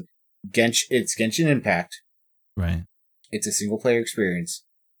 Listen. It's Genshin Impact. Right. It's a single player experience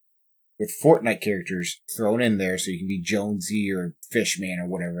with Fortnite characters thrown in there, so you can be Jonesy or Fishman or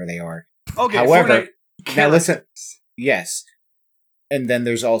whatever they are. Okay. However, now listen. Yes. and then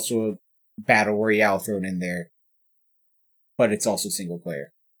there's also a battle royale thrown in there, but it's also single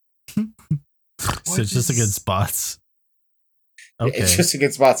player. So it's just against bots. Okay. It's just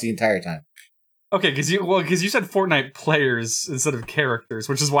against bots the entire time. Okay, because you said Fortnite players instead of characters,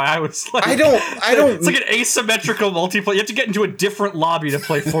 which is why I was like, I don't. It's like an asymmetrical multiplayer. You have to get into a different lobby to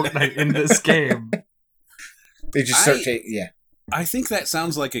play Fortnite in this game. They just start yeah. I think that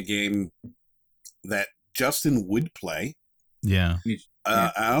sounds like a game that Justin would play. Yeah.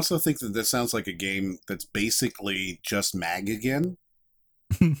 I also think that this sounds like a game that's basically just MAG again,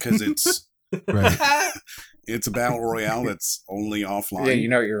 because it's right. It's a battle royale that's only offline.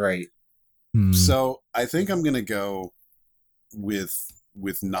 Yeah, you're right. So I think I'm gonna go with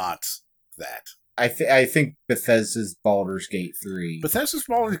not that. I think Bethesda's Baldur's Gate 3. Bethesda's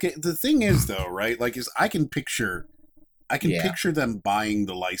Baldur's Gate. The thing is, though, right? Like, I can picture them buying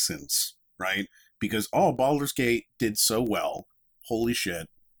the license, right? Because Baldur's Gate did so well. Holy shit,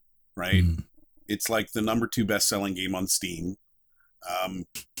 right? It's like the number 2 best-selling game on Steam.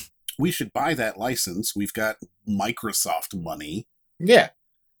 We should buy that license. We've got Microsoft money. Yeah.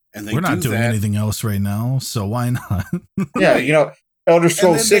 And we're not doing anything else right now, so why not? Yeah, Elder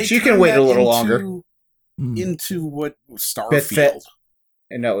Scrolls 6, you can wait a little longer. Into what? Starfield.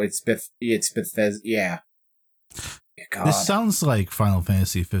 No, it's Bethesda. Yeah. God. This sounds like Final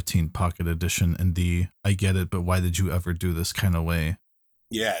Fantasy 15 Pocket Edition in the I get it, but why did you ever do this kind of way?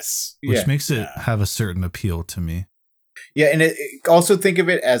 Yes. Which makes it have a certain appeal to me. Yeah, and also think of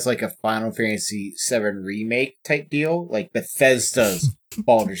it as like a Final Fantasy 7 remake type deal, like Bethesda's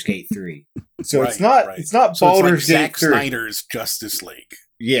Baldur's Gate 3. So it's not so Baldur's Gate Gate 3. Zack Snyder's Justice League.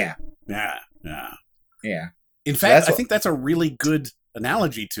 Yeah. Yeah. In fact, I think that's a really good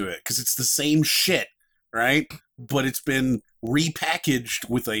analogy to it, because it's the same shit, right? But it's been repackaged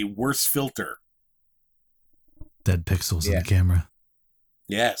with a worse filter. Dead pixels in the camera.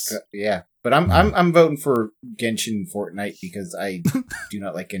 Yes. Yeah. But I'm voting for Genshin Fortnite because I do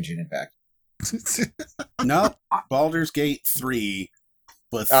not like Genshin Impact. No, Baldur's Gate 3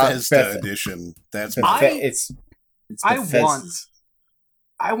 Bethesda edition. That's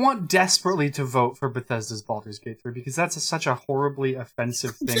I want desperately to vote for Bethesda's Baldur's Gate 3 because that's such a horribly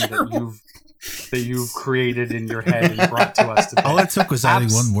offensive thing that you've created in your head and brought to us today. All it took was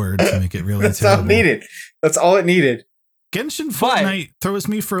adding one word to make it really That's terrible. all it needed. That's all it needed. Genshin Fortnite throws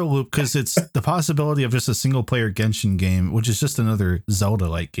me for a loop because it's the possibility of just a single player Genshin game, which is just another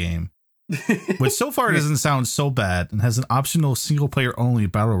Zelda-like game. Which so far doesn't sound so bad and has an optional single player only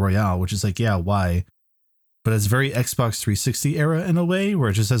battle royale, which is like, yeah, why? But it's very Xbox 360 era in a way where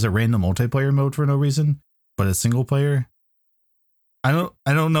it just has a random multiplayer mode for no reason, but it's single player. I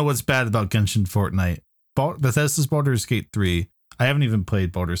don't know what's bad about Genshin Fortnite. Bethesda's Baldur's Gate 3. I haven't even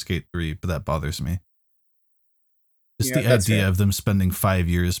played Baldur's Gate 3, but that bothers me. Just the idea of them spending 5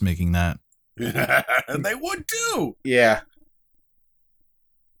 years making that. And they would too. Yeah.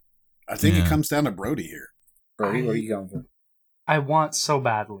 I think it comes down to Brody here. Brody, what are you going for? I want so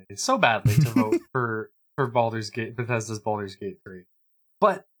badly to vote for Bethesda's Baldur's Gate 3.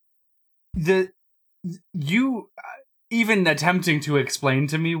 But you even attempting to explain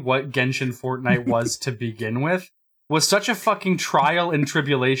to me what Genshin Fortnite was to begin with was such a fucking trial and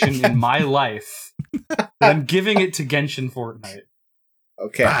tribulation in my life that I'm giving it to Genshin Fortnite.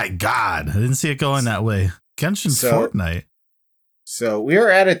 Okay. My God, I didn't see it going that way. Genshin Fortnite. So we are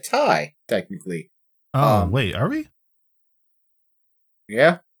at a tie, technically. Oh, wait, are we?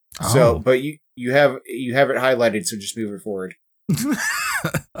 Yeah. So, but you have it highlighted, so just move it forward.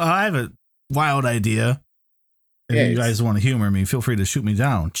 I have a wild idea. If you guys want to humor me, feel free to shoot me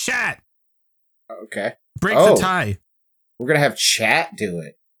down. Chat. Okay. Break the tie. We're gonna have chat do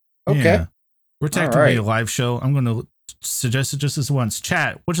it. Okay. Yeah. We're technically a live show. I'm gonna suggest it just this once.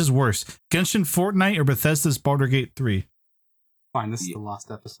 Chat. Which is worse, Genshin Fortnite or Bethesda's Baldur's Gate 3? Fine. This is the last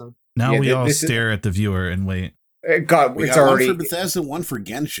episode. Now we all stare at the viewer and wait. God, we it's got already one for Bethesda, one for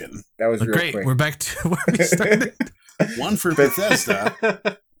Genshin. That was real great. Quick. We're back to where we started. One for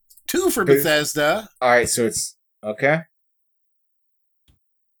Bethesda, two for Bethesda. All right, so it's okay.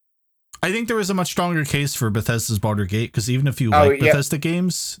 I think there was a much stronger case for Bethesda's Baldur's Gate because even if you like Bethesda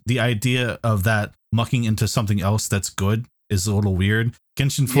games, the idea of that mucking into something else that's good is a little weird.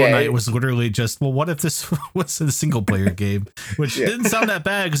 Genshin Fortnite was literally just, well, what if this was a single player game? Which didn't sound that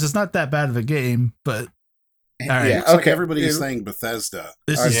bad because it's not that bad of a game, but all right. Yeah, okay. Like everybody is saying Bethesda.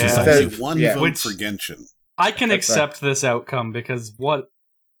 This is just one vote for Genshin. I can accept this outcome because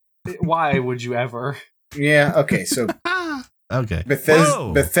why would you ever? Yeah, okay, so okay.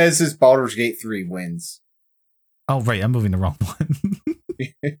 Bethesda's Baldur's Gate 3 wins. Oh, right, I'm moving the wrong one.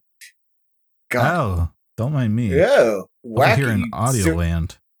 God. Oh, don't mind me. Oh. Over here in audio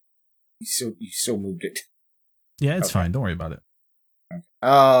land. You still moved it. Yeah, it's fine. Don't worry about it.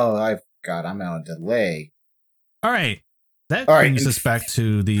 Oh, I'm on a delay. All right. That brings us back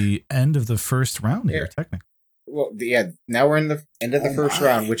to the end of the first round here, technically. Well, yeah, now we're in the end of the first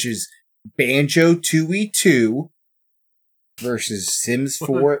round, which is Banjo-Tooie 2 versus Sims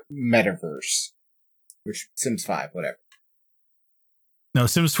 4 Metaverse. Which, Sims 5, whatever. No,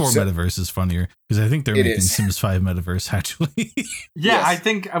 Sims 4 Metaverse is funnier, because I think they're making Sims 5 Metaverse, actually. Yeah,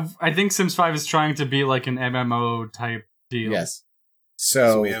 yes. I think Sims 5 is trying to be like an MMO type deal. Yes.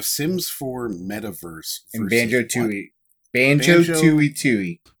 So we have Sims 4 Metaverse and Banjo-Tooie. Banjo-Tooie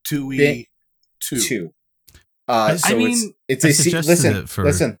 2. 2. I mean, it's a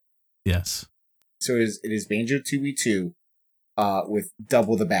listen. Yes. So it is Banjo-Tooie 2 with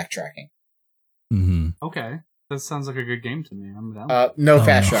double the backtracking. Mm-hmm. Okay. That sounds like a good game to me. I'm down. No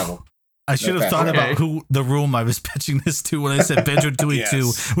fast travel. I should have thought about the room I was pitching this to when I said Banjo-Tooie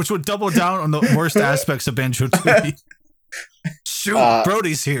 2, which would double down on the worst aspects of Banjo-Tooie. Shoot,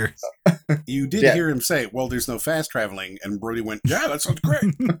 Brody's here. You did hear him say, well, there's no fast traveling, and Brody went, yeah, that sounds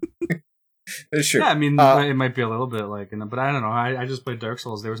great. Sure. Yeah, I mean, it might be a little bit like, but I don't know. I just played Dark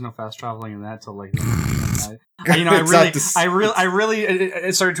Souls. There was no fast traveling in that till like, I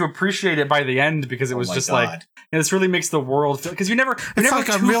really started to appreciate it by the end because it was just like, this really makes the world feel, because you're never too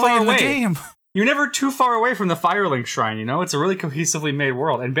far away. You're never too far away from the Firelink Shrine. It's a really cohesively made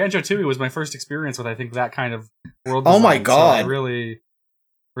world. And Banjo-Tooie was my first experience with, I think, that kind of world design. Oh my god! So I really,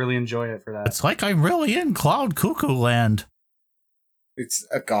 really enjoy it for that. It's like I'm really in Cloud Cuckoo Land. It's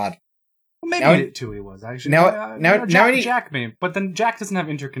a god. Well, maybe Tooie was actually. Now Jack may, but then Jack doesn't have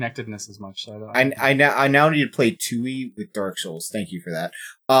interconnectedness as much. So I now need to play Tooie with Dark Souls. Thank you for that.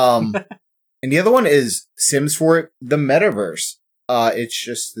 And the other one is Sims 4 the Metaverse. It's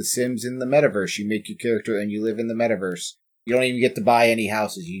just the Sims in the Metaverse. You make your character and you live in the Metaverse. You don't even get to buy any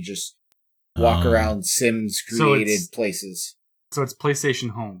houses. You just walk around Sims created places. So it's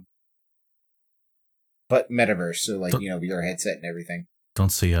PlayStation Home, but Metaverse. So VR headset and everything.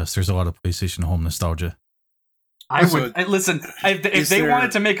 Don't say yes. There's a lot of PlayStation Home nostalgia. I would listen. If they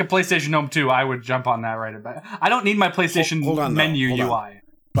wanted to make a PlayStation Home 2, I would jump on that right about. I don't need my PlayStation menu UI.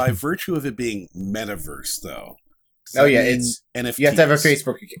 By virtue of it being Metaverse, though. It's NFTs? You have to have a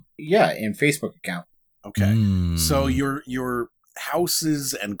Facebook. Facebook account. Okay, so your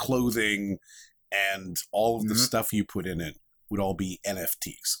houses and clothing and all of the stuff you put in it would all be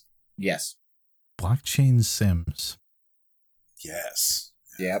NFTs. Yes. Blockchain Sims. Yes.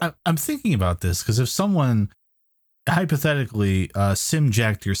 Yeah. I'm thinking about this because if someone hypothetically sim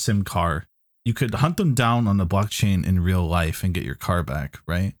jacked your sim car, you could hunt them down on the blockchain in real life and get your car back,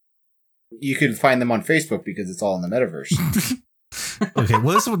 right? You could find them on Facebook because it's all in the metaverse. Okay,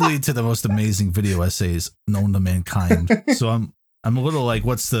 well, this would lead to the most amazing video essays known to mankind. So I'm a little like,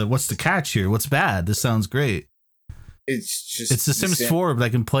 what's the catch here? What's bad? This sounds great. It's The Sims 4, but I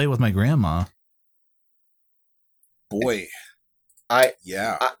can play with my grandma. Boy. I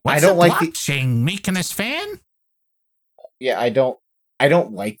don't like blockchain making us fan. Yeah, I don't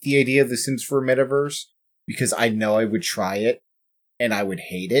like the idea of the Sims 4 metaverse because I know I would try it and I would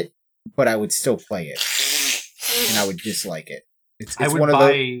hate it, but I would still play it and I would dislike it. I would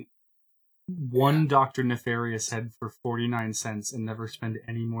buy one Dr. Nefarious head for 49 cents and never spend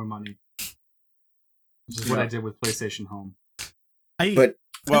any more money. Which is what I did with PlayStation Home.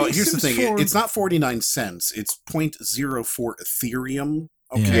 Here's the thing. It's not 49 cents. It's 0.04 Ethereum.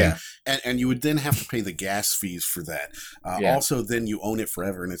 Okay. Yeah. And you would then have to pay the gas fees for that. Also, then you own it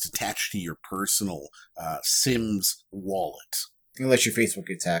forever and it's attached to your personal Sims wallet. Unless your Facebook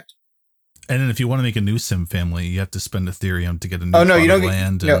gets hacked. And then if you want to make a new Sim family, you have to spend Ethereum to get a new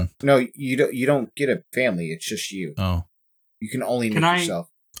land. You don't get a family. It's just you. Oh. You can only make yourself.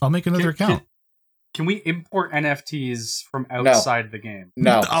 I'll make another account. Can we import NFTs from outside the game?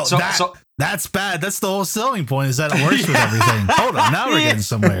 No. That's bad. That's the whole selling point is that it works with everything. Hold on. Now we're getting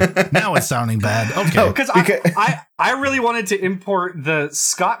somewhere. Now it's sounding bad. Okay. No, because I really wanted to import the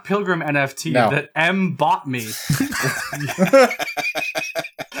Scott Pilgrim NFT that M bought me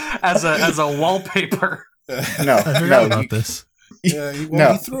as a wallpaper. I forgot about this. He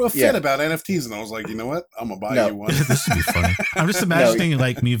threw a fit about NFTs, and I was like, you know what? I'm gonna buy you one. This would be funny. I'm just imagining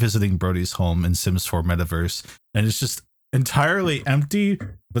like me visiting Brody's home in Sims 4 Metaverse, and it's just entirely empty,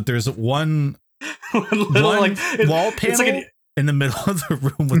 but there's one wall panel in the middle of the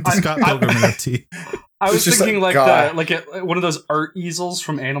room with the Scott Pilgrim NFT. I was thinking like one of those art easels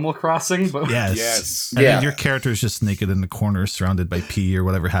from Animal Crossing. But yes. And then your character is just naked in the corner, surrounded by pee or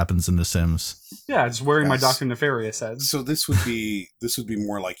whatever happens in The Sims. Yeah, just wearing my Dr. Nefarious head. So this would be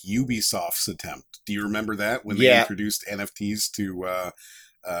more like Ubisoft's attempt. Do you remember that when they introduced NFTs to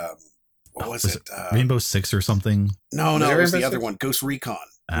what was it? Rainbow Six or something? No, it was the other one, Ghost Recon.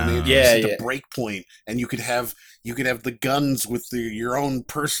 When they introduced the Breakpoint, and you could have the guns with your own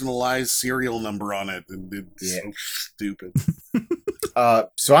personalized serial number on it. And it's so stupid.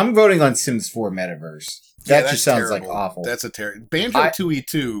 So I'm voting on Sims 4 Metaverse. That just sounds terrible. Like awful. That's a terrible. Banjo-Tooie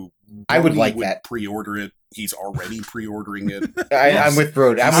 2. I would like that. Pre-order it. He's already pre-ordering it. I'm with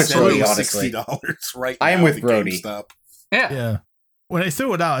Brody. I'm with Brody, honestly. $60 right now. I am with Brody. Yeah. When I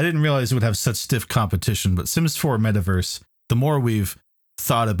threw it out, I didn't realize it would have such stiff competition, but Sims 4 Metaverse, the more we've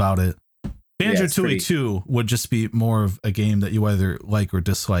thought about it, Banjo-Tooie 2 would just be more of a game that you either like or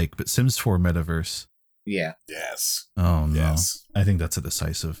dislike, but Sims 4 Metaverse. Yeah. Yes. Oh, no. Yes. I think that's a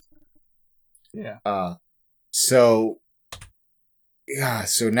decisive. Yeah. So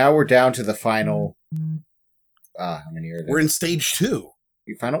now we're down to the final. How many are there? We're in stage 2.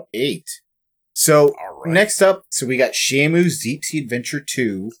 The final 8. So next up, we got Shamu's Deep Sea Adventure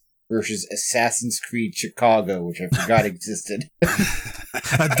 2 versus Assassin's Creed Chicago, which I forgot existed.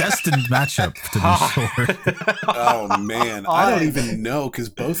 A destined matchup, to be sure. Oh man, I don't even know because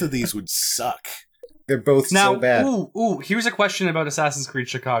both of these would suck. They're both so bad. Here's a question about Assassin's Creed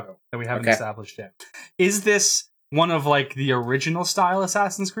Chicago that we haven't established yet. Is this one of like the original style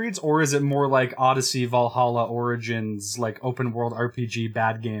Assassin's Creeds, or is it more like Odyssey, Valhalla, Origins, like open world RPG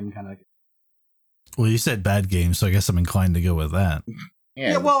bad game kind of? Well, you said bad game, so I guess I'm inclined to go with that.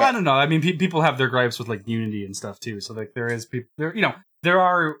 Yeah, well, I don't know. I mean, people have their gripes with like Unity and stuff too. So like, there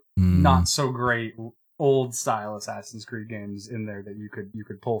are not so great old style Assassin's Creed games in there that you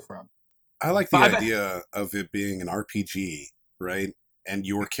could pull from. I like the idea of it being an RPG, right? And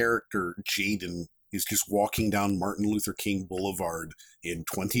your character Jaden is just walking down Martin Luther King Boulevard in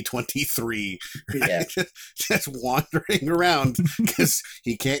 2023, right? Just wandering around because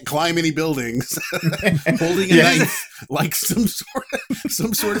he can't climb any buildings, holding a knife like some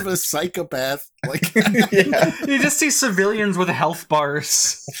sort of a psychopath. Like you just see civilians with health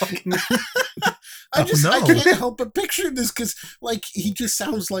bars. I can't help but picture this because, like, he just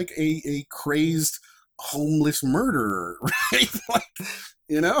sounds like a crazed homeless murderer, right? Like,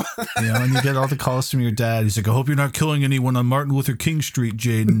 and you get all the calls from your dad. He's like, I hope you're not killing anyone on Martin Luther King Street,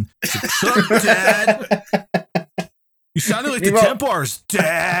 Jaden. Like, shut up, Dad. You sounded like the Templars,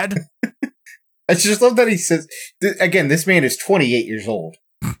 Dad. I just love that he says, again, this man is 28 years old.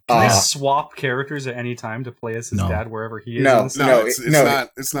 Can they swap characters at any time to play as his dad wherever he is?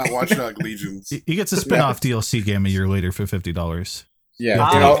 It's not Watch Dogs Legions. He gets a spin-off DLC game a year later for $50.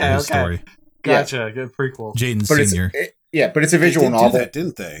 Yeah. Okay. Story. Gotcha. Good prequel. Jaden Senior. But it's a visual novel. Do that,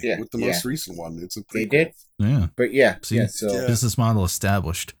 didn't they? Yeah. With the most recent one. It's a prequel. They did? Yeah. But business model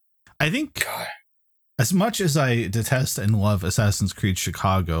established. I think as much as I detest and love Assassin's Creed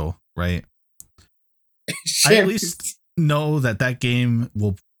Chicago, right? I at least know that game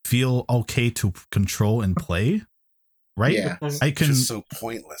will feel okay to control and play, right? Yeah. It's just so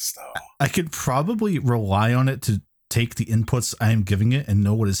pointless, though. I could probably rely on it to take the inputs I am giving it and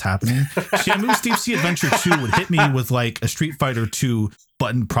know what is happening. Shamu's Deep Sea Adventure 2 would hit me with like a Street Fighter 2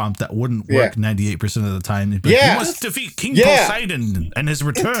 button prompt that wouldn't work 98% of the time. But you must defeat King Poseidon and his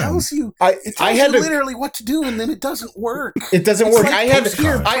return. It tells you, literally what to do, and then it doesn't work. It doesn't work. Like,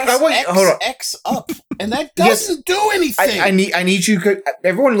 hold on. X up, and that doesn't do anything. I need you,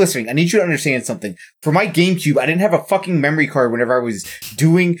 everyone listening, I need you to understand something. For my GameCube, I didn't have a fucking memory card whenever I was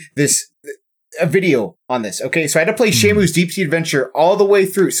doing a video on this. Okay, so I had to play Shamu's Deep Sea Adventure all the way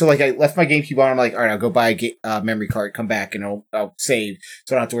through. So like I left my GameCube on. I'm like, all right, I'll go buy a memory card, come back, and I'll save,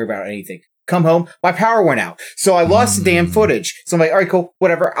 so I don't have to worry about anything. Come home, my power went out, so I lost the damn footage. So I'm like, all right, cool,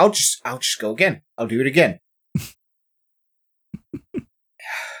 whatever. I'll just go again. I'll do it again.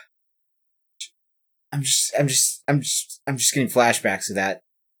 I'm just getting flashbacks of that.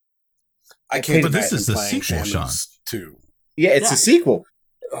 I can't. But this is the sequel, Sean. Too. Yeah, it's a sequel.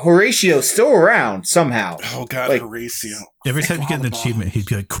 Horatio's still around somehow. Oh God, Horatio! Every time you get an achievement, he'd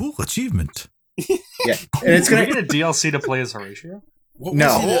be like, "Cool achievement." Yeah, and it's gonna get a DLC to play as Horatio.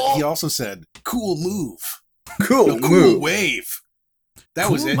 He also said, "Cool move, cool move, wave."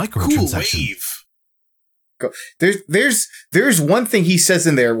 That was it. Cool wave. There's one thing he says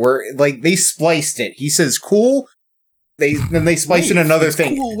in there where like they spliced it. He says cool, then they spliced in another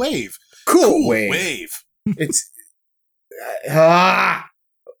thing. Cool wave. Cool wave. It's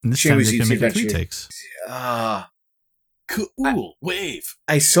And this time they can make it 3 takes. Cool. Wave.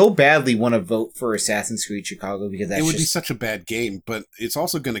 I so badly want to vote for Assassin's Creed Chicago because it would be such a bad game, but it's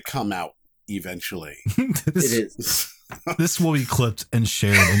also going to come out eventually. It is. This will be clipped and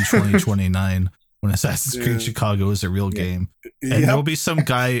shared in 2029 when Assassin's Creed Chicago is a real game. And there will be some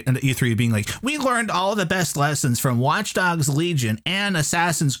guy in the E3 being like, we learned all the best lessons from Watch Dogs Legion and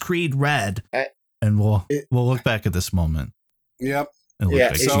Assassin's Creed Red. And we'll look back at this moment. Yep.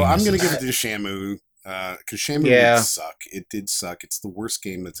 So I'm going to give it to Shamu. Because Shamu did suck. It did suck. It's the worst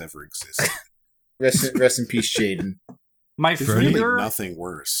game that's ever existed. Rest in peace, Jaden. There's really nothing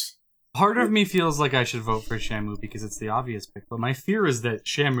worse. Part of me feels like I should vote for Shamu because it's the obvious pick, but my fear is that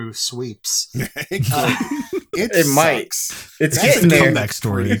Shamu sweeps. It might. It's That's getting there. Comeback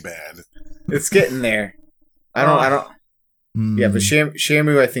story. Pretty bad. It's getting there. I don't. Yeah, but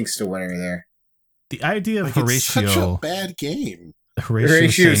Shamu, I think, still winner there. The idea of Horatio. It's such a bad game.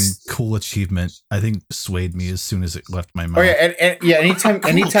 Horatio saying cool achievement, I think, swayed me as soon as it left my mouth. Oh yeah, and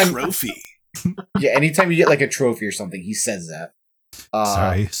anytime trophy. Yeah, anytime you get like a trophy or something, he says that.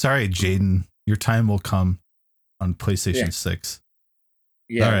 Sorry, Jaden. Your time will come on PlayStation 6.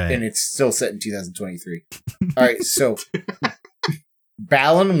 Yeah, right. And it's still set in 2023. All right, so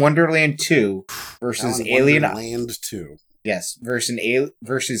Balan Wonderland 2 versus Alien Wonderland 2. Yes,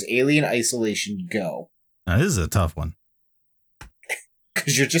 versus Alien Isolation Go. Now, this is a tough one.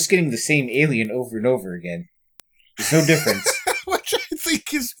 Because you're just getting the same alien over and over again. There's no difference. Which I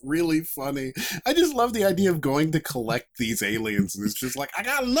think is really funny. I just love the idea of going to collect these aliens, and it's just like, I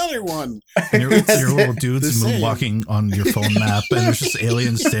got another one. And your little dude's moonwalking on your phone map, and there's just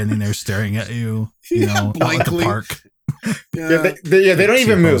aliens standing there staring at you, out at the park. They don't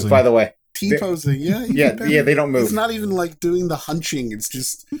even move, by the way. T-posing, they don't move. It's not even like doing the hunching. It's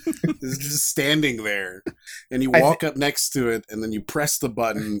just standing there, and you walk up next to it, and then you press the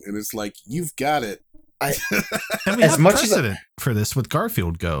button, and it's like, you've got it. And we have precedent for this with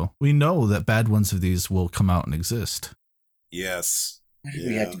Garfield Go. We know that bad ones of these will come out and exist. Yes.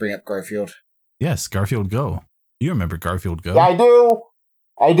 We have to bring up Garfield. Yes, Garfield Go. You remember Garfield Go? Yeah,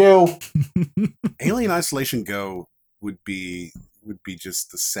 I do. Alien Isolation Go would be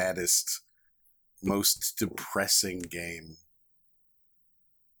just the saddest, most depressing game.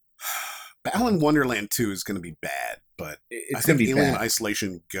 Balan Wonderland 2 is going to be bad, but I think Alien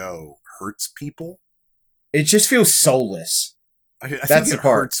Isolation Go hurts people. It just feels soulless. I think it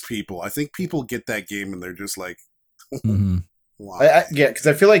hurts people. I think people get that game and they're just like, why? Because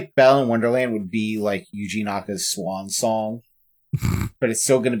I feel like Balan Wonderland would be like Yuji Naka's swan song, but it's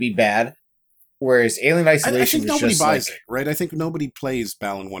still going to be bad. Whereas Alien Isolation, I think nobody buys it, right? I think nobody plays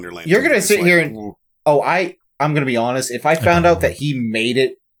Balan Wonderland. You're going to sit here and I'm going to be honest. If I found out that he made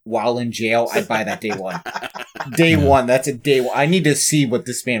it while in jail, I'd buy that day one. Day one. That's a day one. I need to see what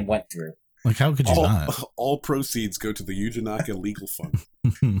this man went through. Like, how could you not? All proceeds go to the Yuji Naka legal fund.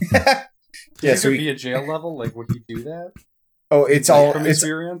 So be a jail level? Like, would he do that? Oh, it's all from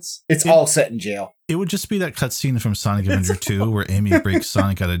experience. It's all set in jail. It would just be that cutscene from Sonic Adventure 2 where Amy breaks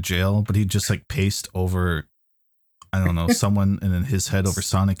Sonic out of jail, but he'd just like paste over, I don't know, someone and then his head over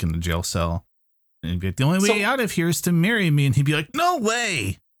Sonic in the jail cell. And he'd be like, the only way out of here is to marry me. And he'd be like, no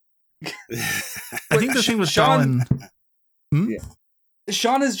way. I think the thing with Sean.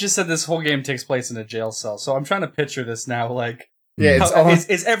 Sean has just said this whole game takes place in a jail cell, so I'm trying to picture this now. Like,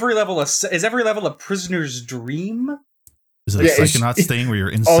 is every level a prisoner's dream? Is it a Psychonauts thing where you're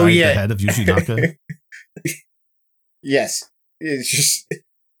inside the head of Yuji Naka? Yes, it's just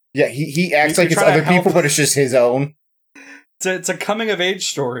he acts like it's other people, but it's just his own. It's a coming of age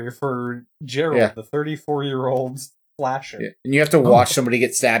story for Gerald, the 34-year-old flasher, and you have to watch somebody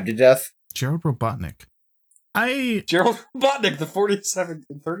get stabbed to death. Gerald Robotnik. Gerald Robotnik, the 47,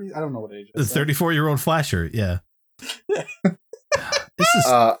 30, I don't know what age. The 34-year-old flasher, yeah. This is.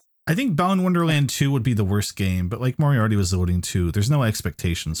 I think Balan Wonderland 2 would be the worst game, but like Moriarty was alluding to, there's no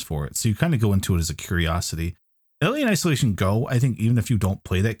expectations for it, so you kind of go into it as a curiosity. Alien Isolation Go, I think even if you don't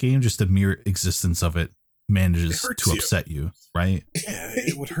play that game, just the mere existence of it manages to upset you, right? Yeah,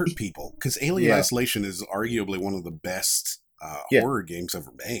 it would hurt people, because Alien Isolation is arguably one of the best horror games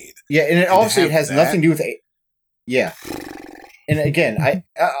ever made. Yeah, and it has nothing to do with it. Yeah. And again,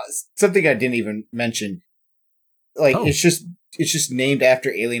 something I didn't even mention, like, it's just named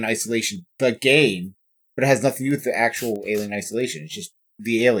after Alien Isolation, the game, but it has nothing to do with the actual Alien Isolation. It's just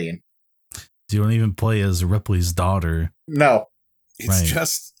the alien. You don't even play as Ripley's daughter. No. It's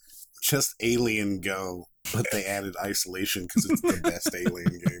just Alien Go, but they added Isolation because it's the best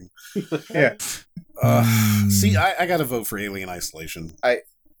Alien game. Yeah. See, I got to vote for Alien Isolation.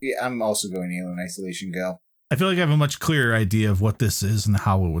 I'm also going Alien Isolation Go. I feel like I have a much clearer idea of what this is and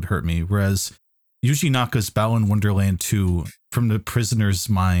how it would hurt me, whereas Yuji Naka's Balan Wonderland 2 from the prisoner's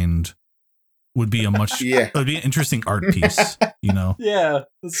mind would be a much it would be an interesting art piece, you know. Yeah,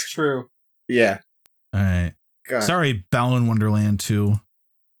 that's true. Yeah. All right. God. Sorry, Balan Wonderland 2.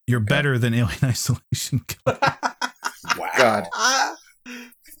 You're better than Alien Isolation. Wow. God. All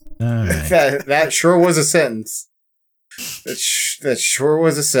right. That sure was a sentence. That sure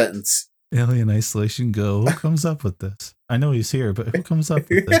was a sentence. Alien Isolation Go. Who comes up with this? I know he's here, but who comes up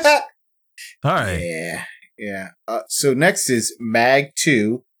with this? All right. Yeah. So next is Mag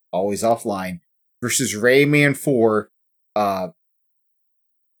 2, always offline, versus Rayman 4.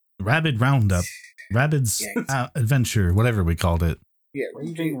 Rabid Roundup. Rabid's Adventure, whatever we called it. Yeah.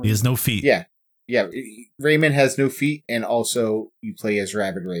 He has no feet. Yeah. Rayman has no feet, and also you play as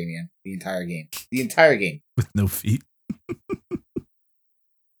Rabid Rayman the entire game. With no feet.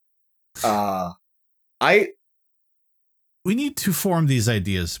 We need to form these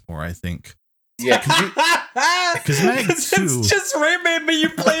ideas more, I think. Yeah, because Mag 2... It's just Rayman, but you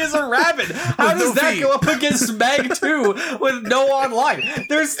play as a rabbit. How does that go up against Mag 2 with no online?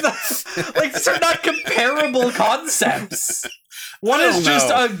 These are not comparable concepts. One is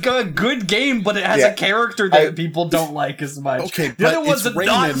just a good game, but it has a character that people don't like as much. Okay, the other one's a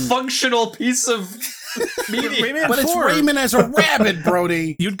non-functional piece of Rayman but 4. It's Rayman as a rabbit,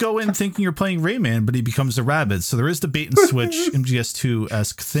 Brody. You'd go in thinking you're playing Rayman, but he becomes a rabbit. So there is the bait and switch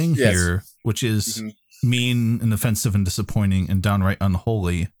MGS2-esque thing here, which is mean and offensive and disappointing and downright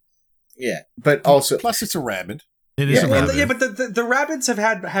unholy. Yeah, but also... Plus it's a rabbit. It is a rabbit. Yeah, but the rabbits have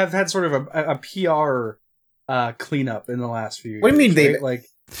had sort of a PR cleanup in the last few years. What do you mean they... Like...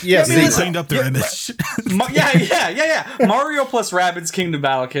 Yes, they cleaned up their image. Yeah. Mario plus Rabbids Kingdom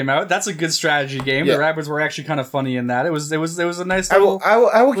Battle came out. That's a good strategy game. The Rabbids were actually kind of funny in that. It was a nice. I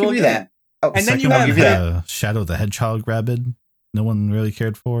will give you that. Oh, and then you have Shadow the Hedgehog Rabbid. No one really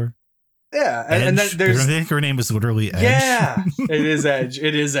cared for. Yeah, and then there's. I think her name is literally Edge. Yeah, it is Edge.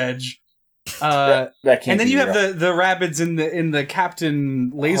 And then you have the Rabbids in the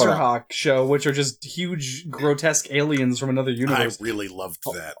Captain Laserhawk show, which are just huge, grotesque aliens from another universe. I really loved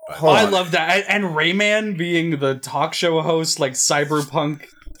that. I love that, and Rayman being the talk show host, like cyberpunk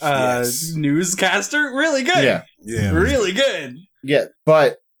newscaster, really good. Yeah, really good. Yeah,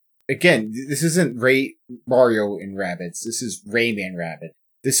 but again, this isn't Mario and Rabbids. This is Rayman Rabbid.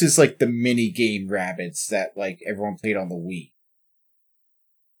 This is like the mini game Rabbids that like everyone played on the Wii.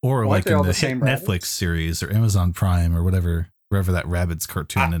 Or like in the Netflix series or Amazon Prime or wherever that Rabbids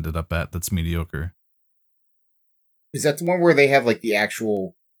cartoon ended up at that's mediocre. Is that the one where they have like the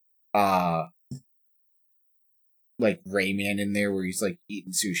actual like Rayman in there where he's like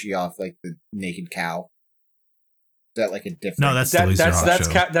eating sushi off like the naked cow? Is that like a different... No, that's the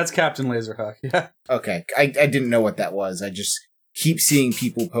Laserhawk show. That's Captain Laserhawk, yeah. Okay, I didn't know what that was. I just keep seeing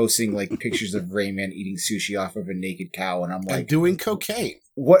people posting like pictures of Rayman eating sushi off of a naked cow, and I'm like... And doing cocaine.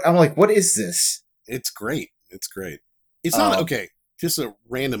 I'm like, what is this? It's great. It's not... Okay, just a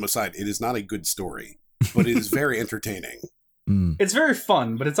random aside. It is not a good story, but it is very entertaining. It's very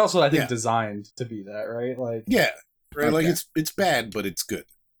fun, but it's also, I think, designed to be that, right? Like... Yeah, right. Okay. Like, it's bad, but it's good.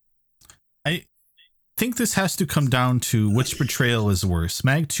 I think this has to come down to which portrayal is worse.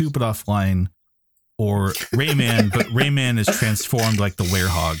 Mag 2 but offline, or Rayman, but Rayman is transformed like the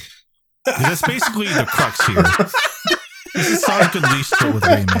werehog. That's basically the crux here. This is Sonic Unleashed but with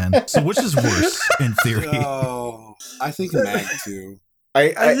Rayman. So which is worse, in theory? Oh, I think Mag 2. I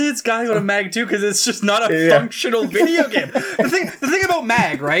think it's gotta go to Mag 2 because it's just not a functional video game. The thing about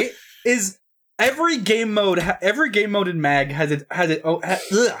Mag, right, is every game mode in Mag had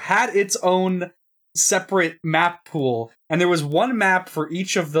its own separate map pool, and there was one map for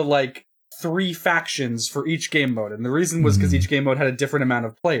each of the like 3 factions for each game mode, and the reason was because each game mode had a different amount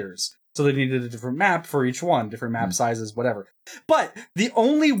of players, so they needed a different map for each one, different map sizes, whatever. But the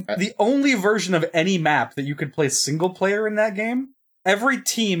only version of any map that you could play single player in that game, every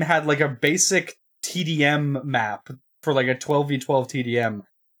team had like a basic TDM map for like a 12v12 TDM,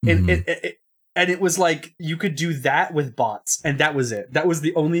 and it was like you could do that with bots, and that was it. That was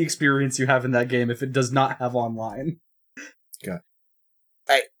the only experience you have in that game if it does not have online. God.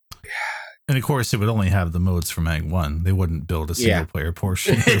 And of course, it would only have the modes for Mag 1. They wouldn't build a single player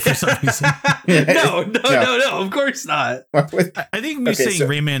portion for some reason. No, of course not. I think me saying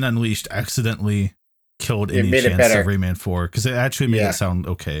Rayman Unleashed accidentally killed any chance of Rayman 4, because it actually made it sound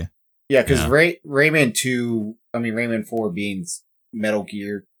okay. Yeah, because Rayman 4 being Metal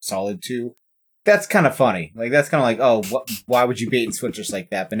Gear Solid 2, that's kind of funny. Like, that's kind of like, why would you bait and switch just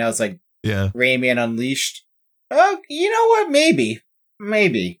like that? But now it's like, Rayman Unleashed. Oh, you know what? Maybe.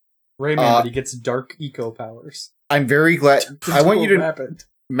 Rayman, but he gets dark eco powers. I'm very glad. I want you to. Rapid.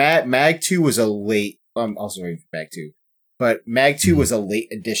 Mag 2 was a late. I'm also waiting for Mag 2, but Mag 2 was a late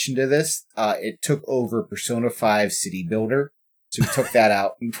addition to this. It took over Persona 5 City Builder, so we took that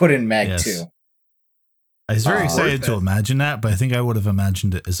out and put in Mag 2. I was very excited to imagine that, but I think I would have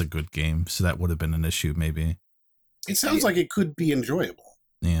imagined it as a good game, so that would have been an issue, maybe. It sounds like it could be enjoyable.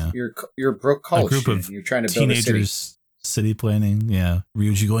 Yeah, you're a broke college group student. of you're trying to build teenagers city planning. Yeah,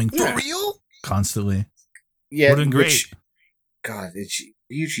 Ryuji going for real constantly. Yeah, would have been great. God,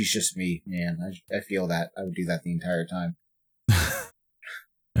 Ryuji's just me, man. I feel that I would do that the entire time.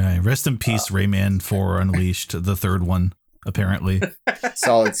 All right, rest in peace, Rayman 4 Unleashed, the third one, apparently.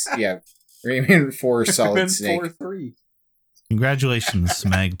 Solids, yeah. Rayman 4 Solid Rayman Snake. 4-3. Congratulations,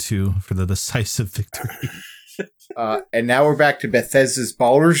 Mag 2, for the decisive victory. And now we're back to Bethesda's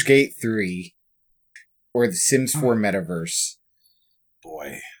Baldur's Gate 3, or the Sims 4 Metaverse.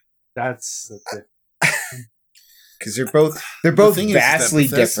 Boy, that's because they're both vastly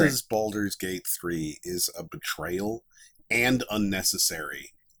different. Baldur's Gate 3 is a betrayal and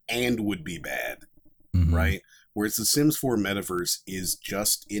unnecessary and would be bad, right? Whereas the Sims 4 Metaverse is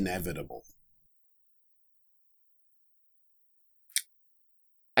just inevitable.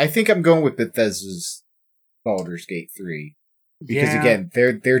 I think I'm going with Bethesda's Baldur's Gate 3. Because again,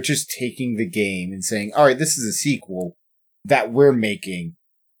 they're just taking the game and saying, all right, this is a sequel that we're making.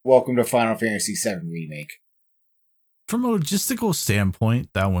 Welcome to Final Fantasy VII Remake. From a logistical standpoint,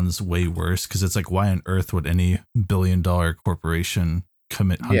 that one's way worse because it's like, why on earth would any billion-dollar corporation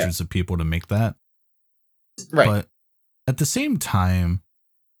commit hundreds of people to make that? Right. But at the same time,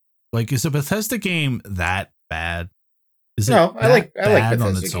 like, is a Bethesda game that bad? Is it I like Bethesda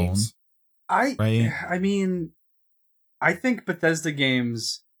on its games. I mean, I think Bethesda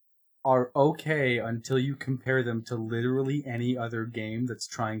games are okay until you compare them to literally any other game that's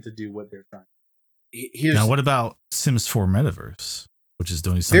trying to do what they're trying. Now, what about Sims 4 Metaverse, which is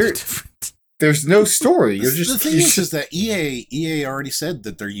doing something different? There's no story. The thing is that EA already said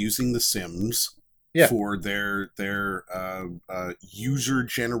that they're using the Sims for their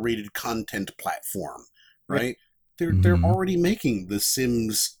user-generated content platform, right? They're already making the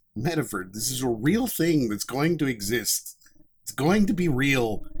Sims Metaverse. This is a real thing that's going to exist. It's going to be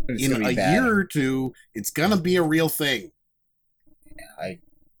real in a year or two. It's going to be a real thing. I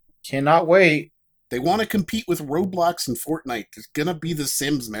cannot wait. They want to compete with Roblox and Fortnite. There's going to be the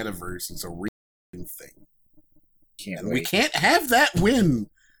Sims Metaverse. It's a real thing. We can't have that win.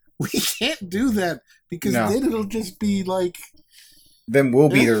 We can't do that because then it'll just be like... Then we'll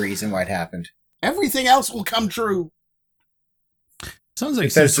be the reason why it happened. Everything else will come true. Sounds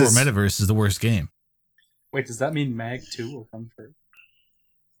like Sims 4 Metaverse is the worst game. Wait, does that mean Mag 2 will come true?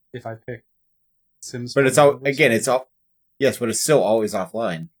 If I pick Sims 4 But it's all... Again, it's all... Yes, but it's still always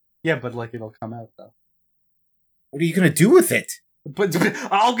offline. Yeah, but like it'll come out though. What are you gonna do with it? But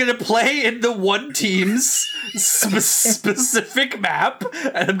I'm gonna play in the one team's specific map,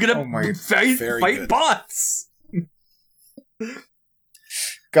 and I'm gonna fight bots.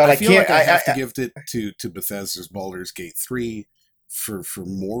 God, I feel like I have to give it to Bethesda's Baldur's Gate 3 for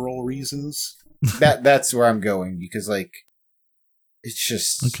moral reasons. That's where I'm going because like it's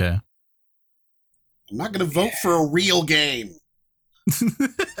just okay. I'm not gonna vote for a real game.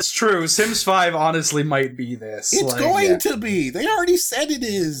 It's true. Sims 5 honestly might be this. It's going to be. They already said it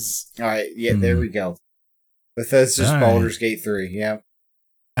is. All right. Yeah, there we go. Bethesda's Baldur's Gate 3. Yeah.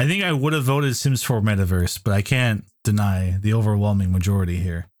 I think I would have voted Sims 4 Metaverse, but I can't deny the overwhelming majority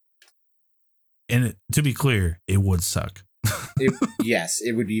here. And to be clear, it would suck. Yes,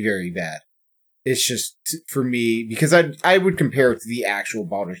 it would be very bad. It's just, for me, because I would compare it to the actual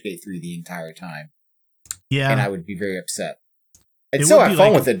Baldur's Gate 3 the entire time. Yeah. And I would be very upset. I'd still have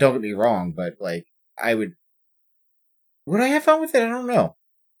fun with it, don't get me wrong, but like I would I have fun with it? I don't know.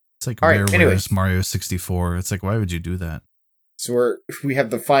 It's like Rareware's Mario 64. It's like, why would you do that? So we have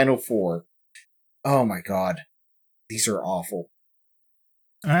the final four. Oh my god. These are awful.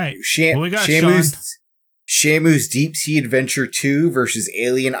 All right. What we got, Shamu's Deep Sea Adventure 2 versus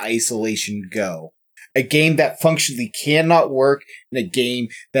Alien Isolation Go. A game that functionally cannot work in a game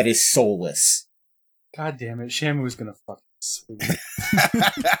that is soulless. God damn it. Shamu's gonna fucking sweet.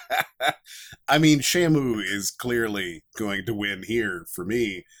 I mean, Shamu is clearly going to win here for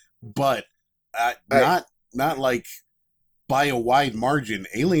me, but not like by a wide margin.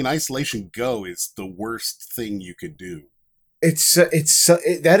 Alien Isolation Go is the worst thing you could do.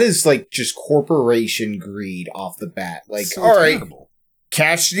 That is like just corporation greed off the bat. Like, so all right,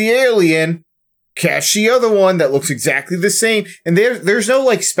 catch the alien, catch the other one that looks exactly the same, and there's no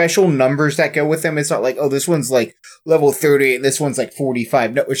like special numbers that go with them. It's not like, oh, this one's like level 38 and this one's like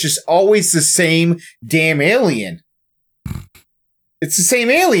 45. No, it's just always the same damn alien. It's the same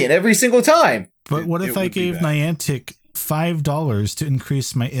alien every single time. But what if I gave Niantic $5 to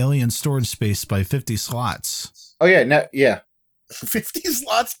increase my alien storage space by 50 slots? Oh, yeah. No, yeah. 50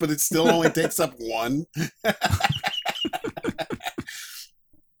 slots, but it still only takes up one.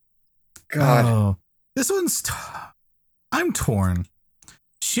 God. Oh, this one's... I'm torn.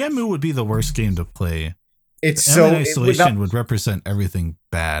 Shamu would be the worst game to play. It's so... Isolation would represent everything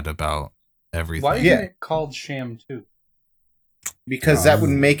bad about everything. Why isn't it called Sham 2? Because that would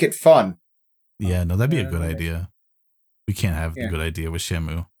make it fun. Yeah, no, that'd be a good idea. We can't have a good idea with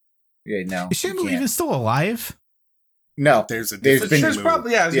Shamu. Yeah, no. Is Shamu even still alive? No. There's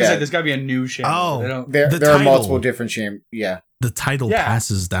probably, I was going to say, there's got to be a new Shamu. Oh, there are multiple different Shamu. Yeah. The title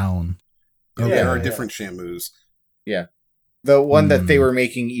passes down. There are different Shamus. Yeah. The one that they were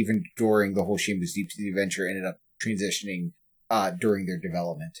making even during the whole Shamu's Deep Sea Adventure ended up transitioning during their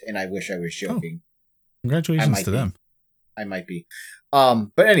development. And I wish I was joking. Congratulations to them. I might be.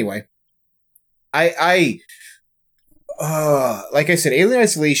 But anyway, like I said, Alien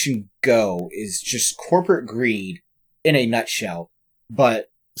Isolation Go is just corporate greed in a nutshell. But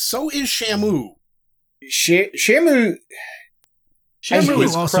so is Shamu. Shamu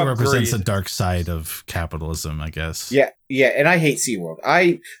also represents the dark side of capitalism, I guess. Yeah, and I hate SeaWorld.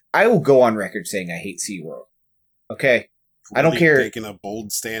 I will go on record saying I hate SeaWorld. Okay? Really I don't care. Taking a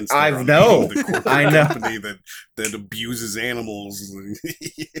bold stance. I know. I know. Company that abuses animals.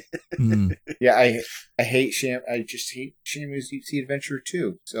 Yeah, I hate I just hate Shamu's Deep Sea Adventure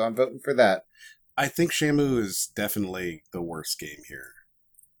 2. So I'm voting for that. I think Shamu is definitely the worst game here.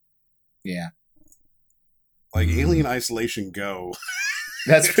 Yeah. Like Alien Isolation Go.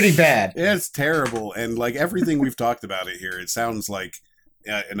 That's pretty bad. Yeah, it's terrible. And like everything we've talked about it here, it sounds like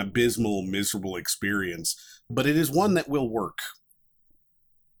an abysmal, miserable experience. But it is one that will work.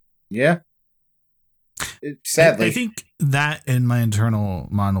 Yeah. Sadly. I think that and my internal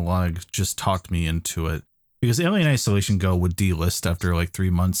monologue just talked me into it. Because Alien Isolation Go would delist after like 3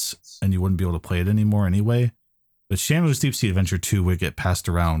 months and you wouldn't be able to play it anymore anyway. But Shamu's Deep Sea Adventure 2 would get passed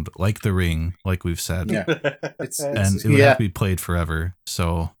around like the ring, like we've said. Yeah. And it would have to be played forever.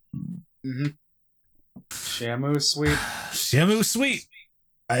 So. Shamu sweet. Shamu sweet.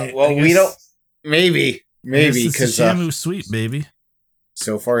 We don't. Maybe because Shamu sweet, baby.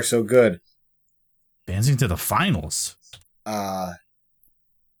 So far, so good. Advancing to the finals.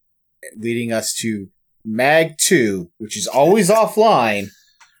 Leading us to Mag 2, which is always offline,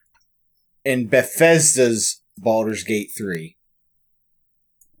 and Bethesda's Baldur's Gate 3,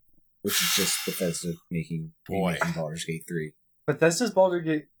 which is just Bethesda making Baldur's Gate 3. Bethesda's Baldur's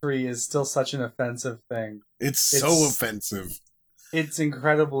Gate 3 is still such an offensive thing. It's so offensive. It's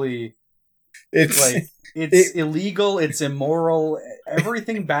incredibly... It's illegal. It's immoral.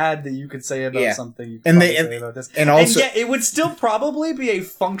 Everything bad that you could say about something. You could say about this, and yet it would still probably be a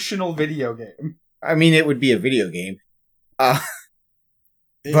functional video game. I mean, it would be a video game, I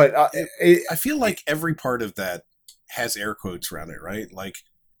feel like every part of that has air quotes around it, right? Like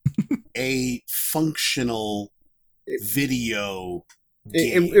a functional video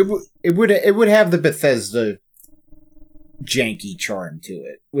game. It would have the Bethesda janky charm to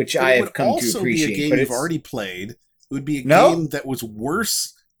it, which I have come to appreciate. It would also be a game you've already played. It would be a game that was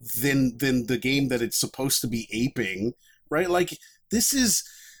worse than the game that it's supposed to be aping, right? Like this is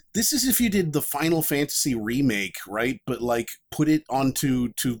if you did the Final Fantasy remake, right? But like put it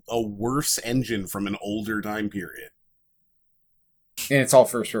onto a worse engine from an older time period. And it's all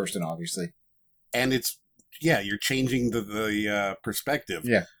first person, obviously. And it's you're changing the perspective.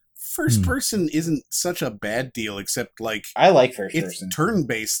 Yeah. First person isn't such a bad deal, except like I like first person. It's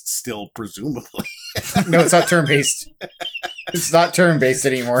turn-based still, presumably. No, it's not turn-based. It's not turn-based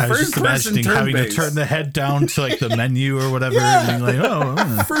anymore. I was just imagining having to turn the head down to like the menu or whatever, and being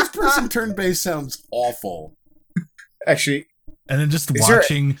like, first-person turn-based sounds awful. Actually, and then just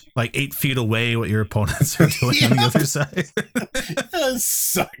watching like 8 feet away what your opponents are doing on the other side. That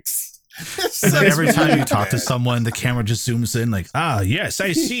sucks. And then every time you talk to someone, the camera just zooms in like, yes,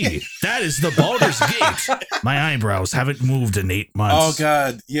 I see. That is the Baldur's Gate. My eyebrows haven't moved in 8 months. Oh,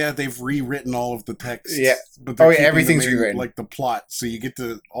 God. Yeah, they've rewritten all of the text. Yeah. But everything's rewritten. Like the plot, so you get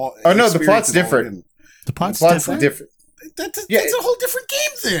to... Oh, no, the plot's different. The plot's different? That's a whole different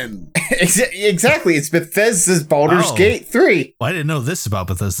game, then. Exactly. It's Bethesda's Baldur's Gate 3. Well, I didn't know this about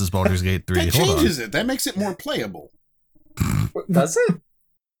Bethesda's Baldur's Gate 3. That changes it. That makes it more playable. Does it?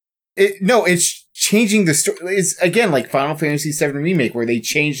 It's changing the story. It's again like Final Fantasy VII Remake, where they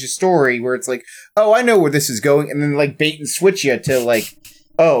change the story, where it's like, oh, I know where this is going, and then like bait and switch you to like,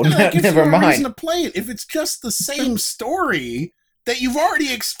 oh, never mind. Reason to play it. If it's just the same story, that you've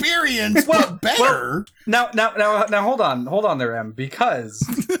already experienced, but better. Now, hold on there, Em, because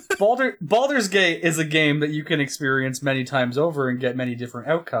Baldur's Gate is a game that you can experience many times over and get many different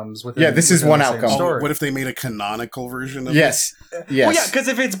outcomes with. Yeah, this is one outcome. Oh, what if they made a canonical version of Yes. it? Yes. Well, yeah, because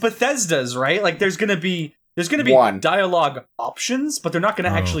if it's Bethesda's, right? Like, there's gonna be dialogue options, but they're not gonna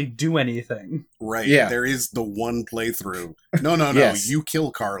actually do anything. Right. Yeah. There is the one playthrough. No. Yes. You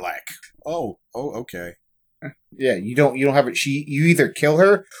kill Karlach. Oh, okay. Yeah, you don't have it. You either kill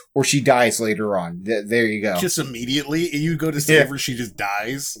her or she dies later on. There you go. Just immediately, you go to save her, she just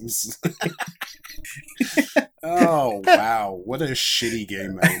dies. Oh wow, what a shitty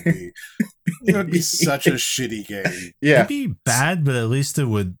game that would be. It would be such a shitty game. Yeah, it'd be bad, but at least it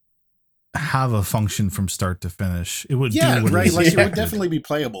would have a function from start to finish. It would, yeah, do what right. Like it would expected. definitely be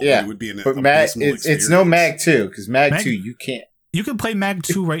playable. Yeah, but it would be an but it's no Mag 2 because Mag 2 you can't. You can play Mag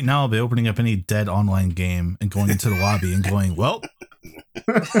 2 right now by opening up any dead online game and going into the lobby and going, well.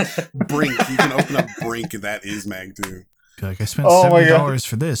 Brink. You can open up Brink and that is Mag 2. Like, I spent $70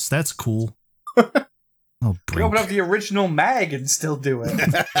 for this. That's cool. Oh, You can open up the original Mag and still do it.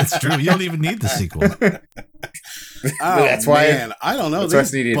 That's true. You don't even need the sequel. That's why. Man, I don't know.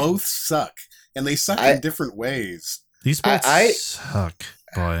 They both suck. And they suck in different ways. These both suck,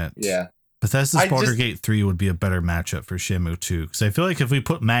 but yeah. Bethesda's Baldur's Gate 3 would be a better matchup for Shenmue 2. Because I feel like if we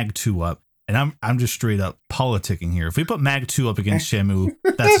put Mag 2 up, and I'm just straight up politicking here. If we put Mag 2 up against Shenmue,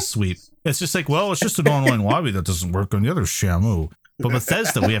 that's a sweep. It's just like, well, it's just an online lobby that doesn't work on the other Shenmue. But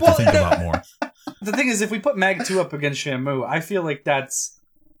Bethesda, we have to think about more. The thing is, if we put Mag 2 up against Shenmue, I feel like that's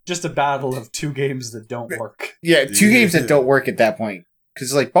just a battle of two games that don't work. Yeah, two games that don't work at that point.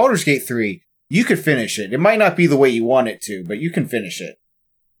 Because like Baldur's Gate 3, you could finish it. It might not be the way you want it to, but you can finish it.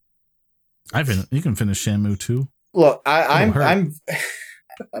 You can finish Shenmue 2. Look, I'm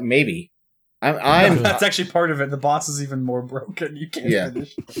maybe. I'm That's actually part of it. The boss is even more broken. You can't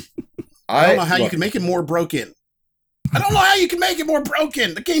finish. I don't know how you can make it more broken. I don't know how you can make it more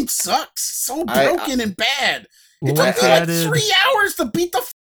broken. The game sucks. It's so broken and bad. It took me like 3 hours to beat the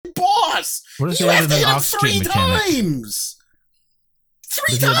boss. What if you have to hit him 3 times?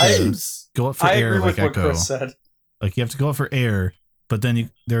 3 times. Go up for air, like Echo. Chris said. Like you have to go up for air, but then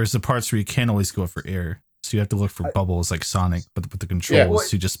there's the parts where you can't always go up for air. So you have to look for bubbles like Sonic, but with the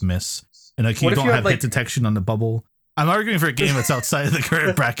controls, you just miss. And like you don't have hit detection on the bubble. I'm arguing for a game that's outside of the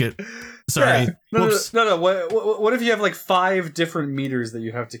current bracket. Sorry. Yeah. No. What if you have like 5 different meters that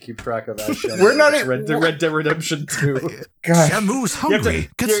you have to keep track of? We're not at Red Dead Redemption 2. Shamu's hungry.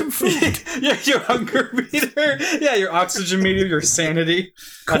 Get some food. Yeah, your hunger meter. Yeah, your oxygen meter, your sanity.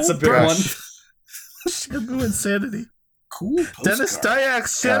 That's a big one. Shamu insanity. Cool. Dennis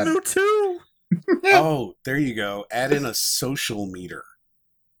Dyack's Shamu 2. Oh, there you go. Add in a social meter.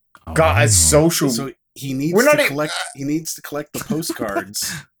 God, social. So he needs to collect. He needs to collect the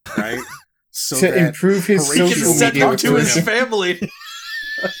postcards, right? So to improve his social media. He can send them to his family.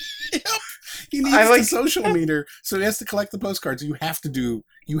 Yep. He needs the social meter, so he has to collect the postcards. You have to do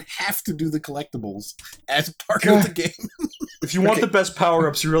the collectibles as part of the game. If you want the best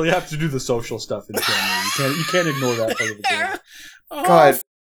power-ups, you really have to do the social stuff in family. You can't ignore that part of the game.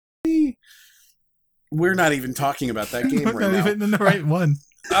 God. We're not even talking about that game right now. We're not even in the right one.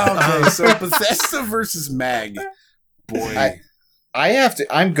 Okay, so Bethesda versus Mag. Boy.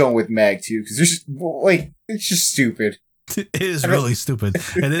 I'm going with Mag too, because it's just stupid. It is really stupid.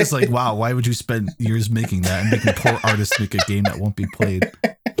 It is like, wow, why would you spend years making that and making poor artists make a game that won't be played?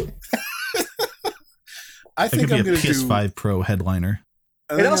 I think I'm going to do PS5 Pro headliner.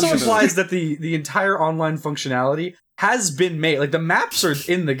 It also implies that the entire online functionality has been made. Like, the maps are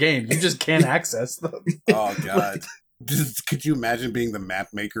in the game. You just can't access them. Oh, God. Could you imagine being the map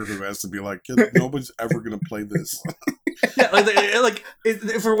maker who has to be like, nobody's ever going to play this? Yeah,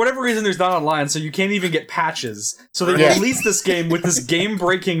 for whatever reason, there's not online, so you can't even get patches. So they release this game with this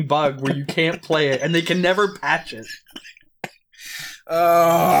game-breaking bug where you can't play it, and they can never patch it.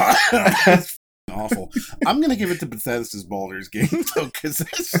 That's awful. I'm going to give it to Bethesda's Baldur's Gate, though, because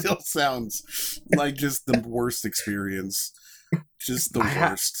that still sounds like just the worst experience. Just the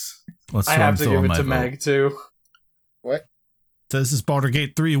worst. I have to give it to Mag, too. What? This is Baldur's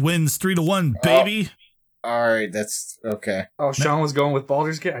Gate 3 wins 3-1, baby. All right, that's okay. Oh, Sean was going with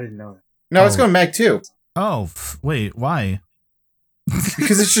Baldur's Gate? I didn't know that. No, it's going Mag 2. Oh, wait, why?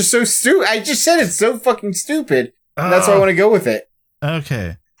 Because it's just so stupid. I just said it's so fucking stupid. And that's why I want to go with it.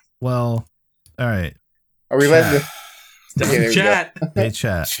 Okay. Well, all right. Are we letting the chat? Hey,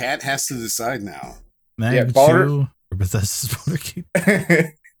 chat. Chat has to decide now. Mag 2 or Bethesda's Baldur's Gate?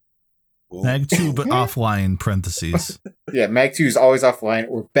 Mag 2, but offline, parentheses. Yeah, Mag 2 is always offline,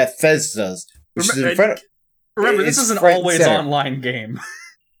 or Bethesda's. Remember, this is an always online game.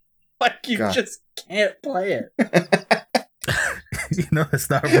 Like, you just can't play it. You know, it's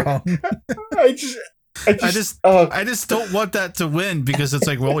not wrong. I just don't want that to win because it's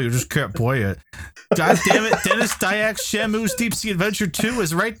like, well, you just can't play it. God damn it, Dennis Dyack's Shamu's Deep Sea Adventure 2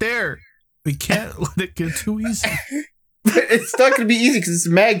 is right there. We can't let it get too easy. It's not going to be easy because it's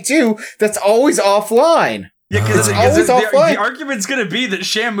Mag 2 that's always offline. Yeah, because the argument's going to be that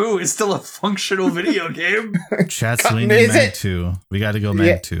Shamu is still a functional video game. Chat's leaning Mag 2. We got to go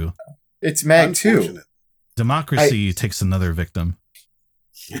Mag 2. It's Mag 2. Democracy takes another victim.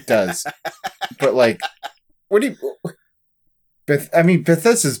 It does. But, like, what do you...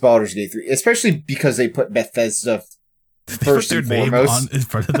 Bethesda's Baldur's Gate 3, especially because they put Bethesda first and foremost. In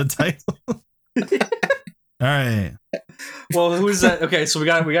front of the title. All right. Well, who is that? Okay, so we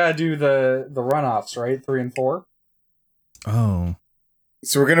gotta do the runoffs, right? 3 and 4. Oh.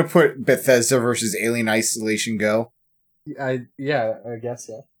 So we're gonna put Bethesda versus Alien Isolation Go. I guess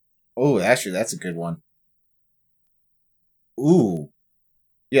yeah. Oh, actually, that's a good one. Ooh.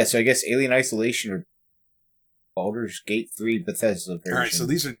 Yeah, so I guess Alien Isolation or Baldur's Gate 3 Bethesda version. Alright, so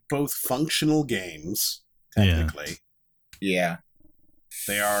these are both functional games, technically. Yeah.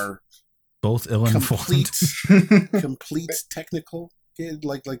 They are both ill-informed. Complete technical.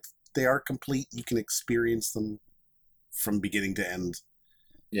 Like they are complete. You can experience them from beginning to end.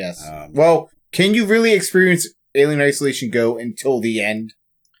 Yes. Well, can you really experience Alien Isolation Go until the end?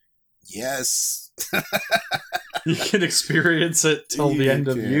 Yes. You can experience it till the end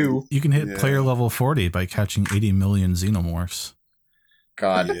of you. You can hit player level 40 by catching 80 million xenomorphs.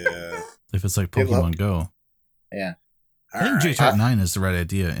 God. Yeah. If it's like Pokemon Go. Yeah. I think JTart 9 is the right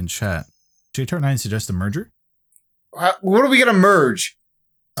idea in chat. JTart 9 suggests a merger? What are we going to merge?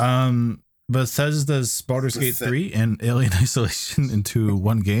 Bethesda's Baldur's Gate 3 and Alien Isolation into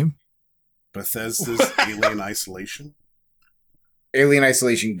one game? Bethesda's Alien Isolation? Alien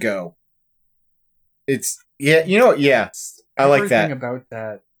Isolation Go. It's... Yeah, you know what? Yeah. I like that. About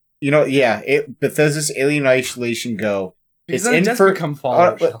that. You know, yeah. Bethesda's Alien Isolation Go. It's in for... become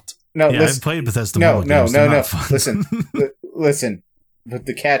Fallout. No, yeah, I've played Bethesda mobile games. No. Listen. But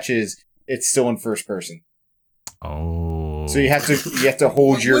the catch is, it's still in first person. Oh. So you have to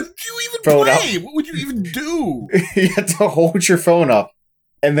hold your phone up. What would you even do? You have to hold your phone up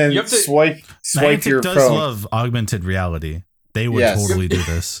and then swipe Niantic your does phone. Love augmented reality. They would totally do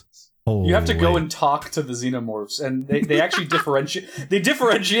this. You have to go and talk to the xenomorphs, and they actually differentiate. They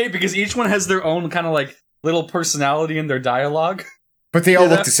differentiate because each one has their own kind of like little personality in their dialogue. But they all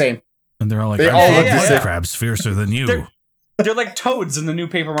look the same. And they're all like, crab's fiercer than you. They're like toads in the new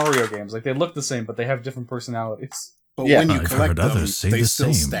Paper Mario games. Like, they look the same, but they have different personalities. But when you collect them, they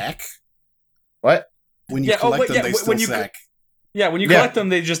still stack? What? When you collect them, they still stack. Yeah, when you collect them,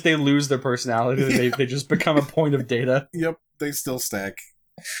 they lose their personality. They just become a point of data. Yep, they still stack.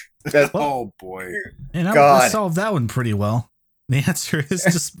 Oh, boy. You know, we solved that one pretty well. The answer is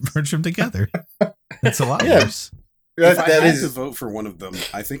just merge them together. It's a lot worse. If I had to vote for one of them,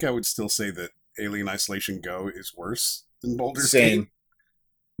 I think I would still say that Alien Isolation Go is worse than Baldur's Gate.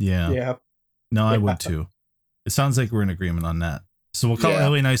 Yeah. No, I would too. It sounds like we're in agreement on that. So we'll call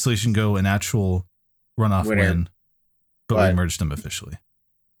Alien Isolation Go an actual runoff win, but we merged them officially.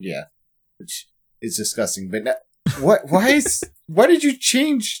 Yeah, which is disgusting. But now, why did you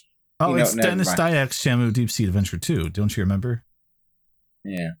change? Oh, it's Dennis Dyack's Shamu Deep Sea Adventure 2. Don't you remember?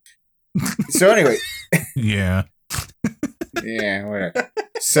 Yeah. So anyway. Yeah. Yeah, whatever.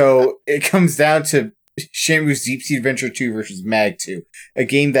 So it comes down to Shamu's Deep Sea Adventure 2 versus Mag 2. A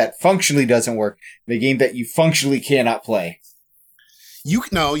game that functionally doesn't work. And a game that you functionally cannot play. You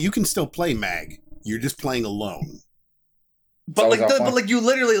can still play Mag. You're just playing alone. But you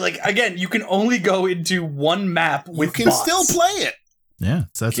literally, again, you can only go into one map with You can still play it. Yeah,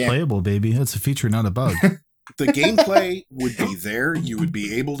 so that's playable, baby. That's a feature, not a bug. The gameplay would be there. You would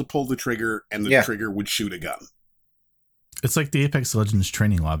be able to pull the trigger, and the trigger would shoot a gun. It's like the Apex Legends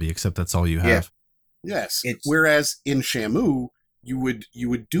training lobby, except that's all you have. Yes. Whereas in Shamu, you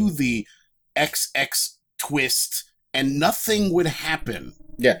would do the XX twist, and nothing would happen.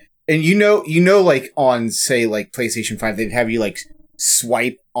 Yeah. And like on, say, like PlayStation 5, they'd have you like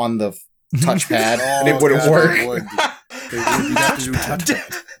swipe on the touchpad and it wouldn't work. You'd have to do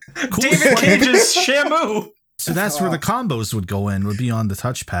touchpad. David Cage's Shamu. So that's where the combos would go in, would be on the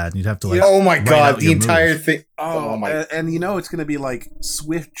touchpad, and you'd have to oh my god, the entire thing. Oh my! And it's going to be like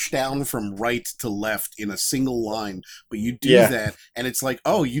switch down from right to left in a single line, but you do that, and it's like,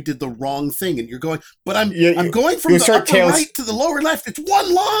 oh, you did the wrong thing, and you're going, but I'm going from the upper right to the lower left. It's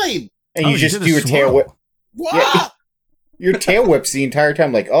one line, and you just do a tail whip. What? Your tail whips the entire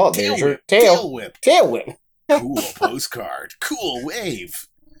time, like, oh, there's your tail whip. Cool postcard. Cool wave.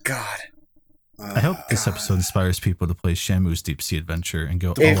 God. I hope this episode inspires people to play Shamu's Deep Sea Adventure and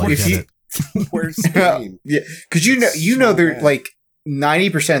go, If- oh, I if get you- it. Where's the game? Yeah, because you So know, they're bad. like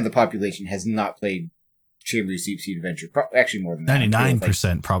 90% of the population has not played Shamu's Deep Sea Adventure. Actually, more than that.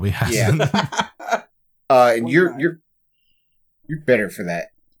 99% probably hasn't. And you're better for that.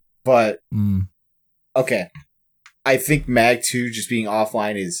 But okay, I think Mag 2 just being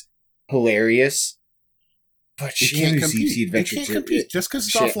offline is hilarious. But It can't Shamu's Deep Sea compete. It Adventure can't 2, compete. Just because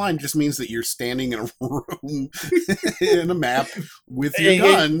it's shit. offline just means that you're standing in a room in a map with your And-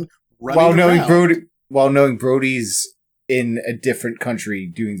 gun running while knowing Brody's in a different country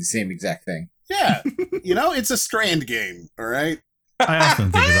doing the same exact thing. Yeah. It's a Strand game, all right? I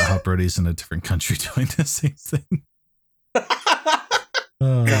often think about how Brody's in a different country doing the same thing.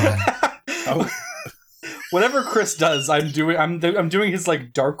 Oh, Whatever Chris does, I'm doing his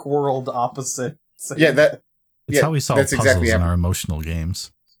like Dark World opposite. Yeah, that It's Yeah, how we solve that's puzzles exactly in how- our emotional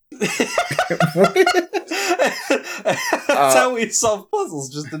games. That's how we solve puzzles,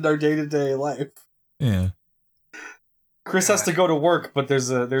 just in our day-to-day life. Yeah. Chris has to go to work, but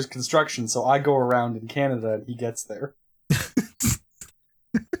there's construction, so I go around in Canada and he gets there.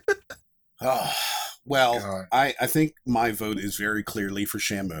 oh. Well, God. I think my vote is very clearly for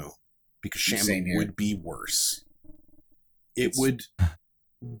Shamu because Same Shamu here. would be worse. It would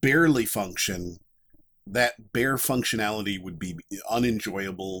barely function. That bare functionality would be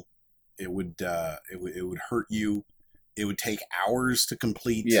unenjoyable. It would hurt you. It would take hours to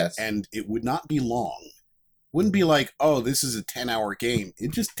complete. Yes. And it would not be long. Wouldn't be like, oh, this is a 10-hour game.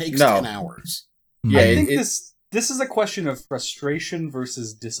 It just takes No. 10 hours. Yeah, I think it- this is a question of frustration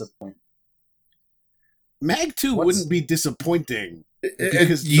versus disappointment. Mag 2 What's- wouldn't be disappointing.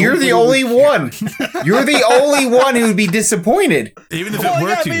 Because You're the nobody only would care. one. You're the only one who would be disappointed. Even if Well, it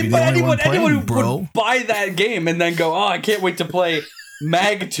worked, yeah, you'd be but the only one anyone who playing, bro. would buy that game and then go, oh, I can't wait to play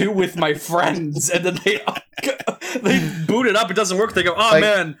Mag 2 with my friends, and then they boot it up, it doesn't work, they go, oh Like-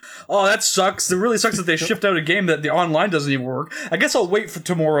 man, oh that sucks, it really sucks that they shipped out a game that the online doesn't even work. I guess I'll wait for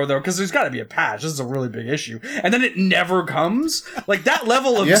tomorrow though, because there's got to be a patch, this is a really big issue, and then it never comes. Like, that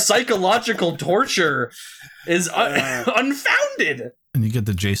level of Yeah. psychological torture is unfounded. And you get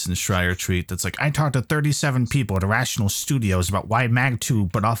the Jason Schreier tweet that's like, I talked to 37 people at Irrational Studios about why Mag 2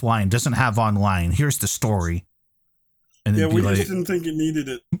 but offline doesn't have online. Here's the story. And Yeah, it'd we be just like, didn't think it needed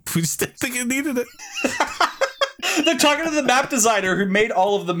it. we just didn't think it needed it. They're talking to the map designer who made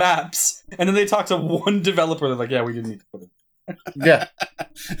all of the maps, and then they talk to one developer, they're like, yeah, we didn't need to put it. Yeah.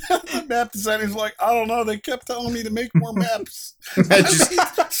 The map designer's like, I don't know, they kept telling me to make more maps. I just-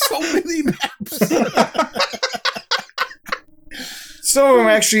 So many maps. Some of them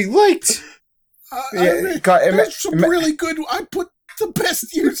actually liked. Yeah, God, That's some really good. I put the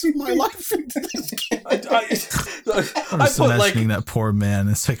best years of my life into this game. I'm I just put like imagining that poor man.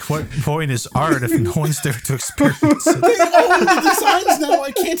 It's like, what point is art if no one's there to experience it? They own the designs now.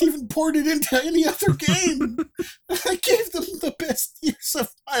 I can't even port it into any other game. I gave them the best years of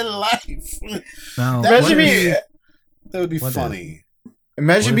my life. Now, That Imagine would me. be, that would be What funny.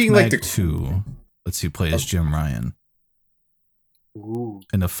 Imagine what being if like Mag the 2 lets you play as Jim Ryan ooh.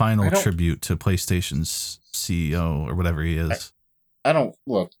 in a final I don't- tribute to PlayStation's CEO or whatever he is. I don't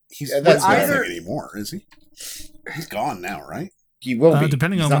look. He's That's not either- anymore, is he? He's gone now, right? He will be.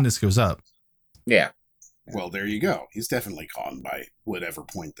 Depending He's on not- when this goes up. Yeah. Well, there you go. He's definitely gone by whatever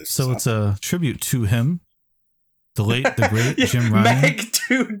point this So is it's up. a tribute to him, the great Yeah, Jim Ryan. Mag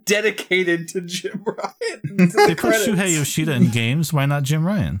 2 dedicated to Jim Ryan. They put Shuhei Yoshida in games. Why not Jim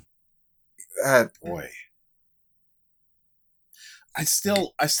Ryan? Boy. I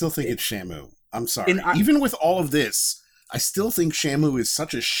still think it's Shamu. I'm sorry. And Even with all of this, I still think Shamu is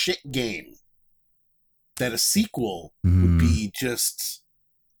such a shit game that a sequel would be just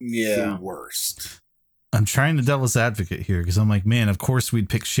the worst. Hmm. I'm trying to devil's advocate here because I'm like, man, of course we'd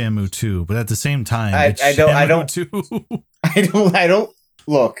pick Shamu 2, but at the same time, I it's don't- Shamu 2. I don't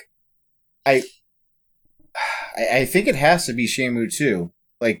look. I think it has to be Shamu 2.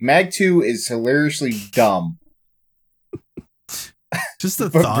 Like, Mag 2 is hilariously dumb. Just the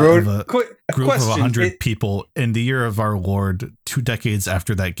But thought bro- of a Quick group question. of 100 It- people in the year of our Lord, 2 decades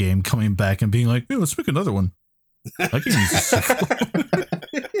after that game, coming back and being like, hey, let's make another one. I can use this sequel.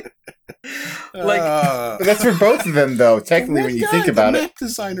 Like- But that's for both of them, though, technically, when you think about the it. map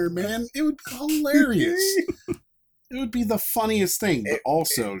designer, man, it would be hilarious. It would be the funniest thing, but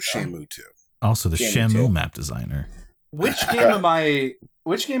also Shamu 2. Also, the Shamu Shamu 2. map designer. Which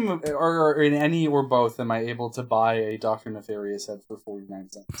game or in any or both am I able to buy a Dr. Nefarious head for 49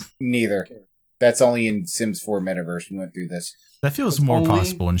 cents? Neither. That's only in Sims 4 Metaverse. We went through this. That feels more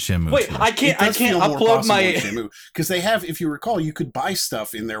possible in Shenmue. Wait, too. I can't upload my because they have. If you recall, you could buy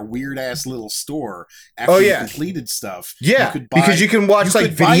stuff in their weird ass little store after you completed stuff. Yeah, because you can watch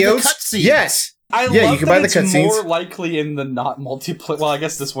like videos. Yes. I love you can buy the cutscenes. More likely in the not multiplayer. Well, I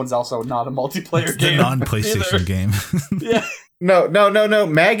guess this one's also not a multiplayer game. The non-PlayStation game. Yeah. No.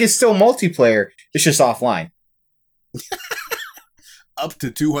 Mag is still multiplayer. It's just offline. Up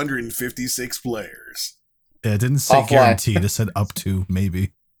to 256 players. Yeah, it didn't say offline. Guaranteed. It said up to,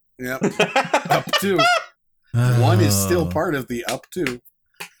 maybe. Yep. Up to. One is still part of the up to.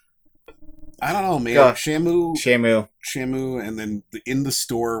 I don't know, man. Shamu, and then in the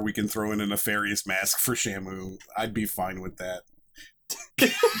store we can throw in a nefarious mask for Shamu. I'd be fine with that.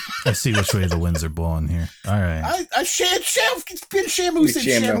 I see which way the winds are blowing here. All right. It's been Shamu since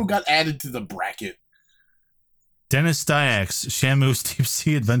Shamu got added to the bracket. Dennis Dyax, Shamu's Deep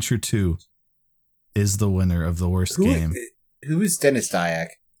Sea Adventure 2 is the winner of the worst game. Who is Dennis Dyax?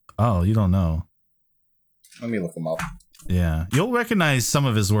 Oh, you don't know. Let me look him up. Yeah, you'll recognize some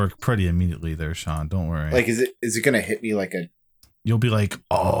of his work pretty immediately there, Sean. Don't worry. Like, is it gonna hit me like a... You'll be like,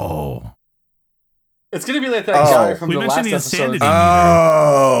 oh. It's gonna be like that guy from we the last mentioned episode. Insanity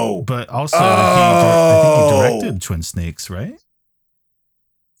Meter, but also I think he directed Twin Snakes, right?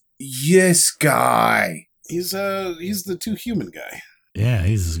 Yes, guy. He's the Too Human guy. Yeah,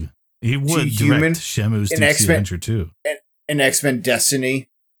 he would direct Shamu's Deep Sea Adventure 2. An X-Men Destiny.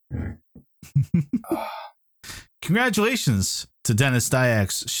 Congratulations to Dennis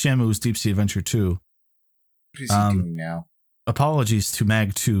Dyax, Shamu's Deep Sea Adventure 2. What is he doing now? Apologies to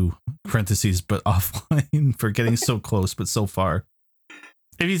Mag2, parentheses, but offline for getting so close, but so far.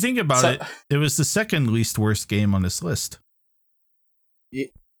 If you think about it, it was the second least worst game on this list.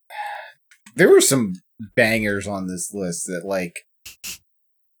 There were some bangers on this list that, like,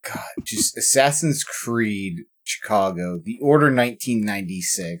 God, just Assassin's Creed Chicago, The Order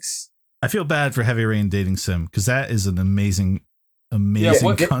 1996. I feel bad for Heavy Rain Dating Sim because that is an amazing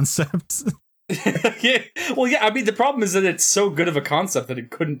concept. Yeah. Well, yeah. I mean, the problem is that it's so good of a concept that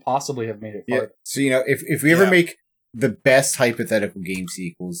it couldn't possibly have made it far. Yeah. So, if we ever make the best hypothetical game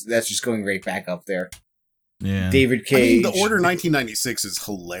sequels, that's just going right back up there. Yeah. David Cage. The Order 1996 is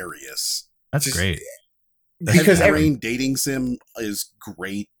hilarious. That's just great. Because Heavy Rain Dating Sim is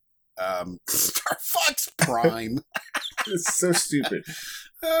great. Star Fox Prime. It's so stupid.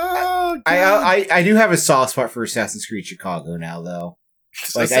 Oh, I do have a soft spot for Assassin's Creed Chicago now, though.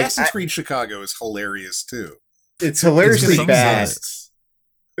 Like, Assassin's Creed Chicago is hilarious too. It's hilariously bad.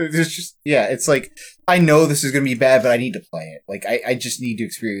 It's just it's like I know this is gonna be bad, but I need to play it. Like I just need to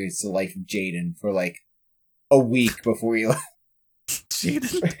experience the life of Jaden for like a week before you.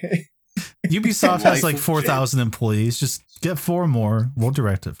 Jaden. Ubisoft has like 4,000 employees. Just get 4 more. We'll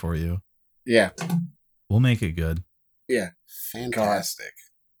direct it for you. Yeah, we'll make it good. Yeah, fantastic. God.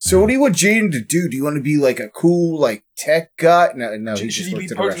 So what do you want Jaden to do? Do you want to be like a cool like tech guy? No. He just be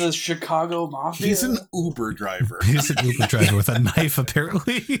part of the Chicago Mafia. He's an Uber driver. He's an Uber driver with a knife.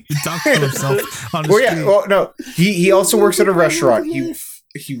 Apparently, he dunked himself on the street. Yeah. Well, no. He also works at a restaurant.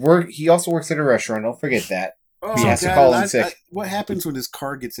 He also works at a restaurant. Don't forget that. Oh, he has to call in sick. What happens when his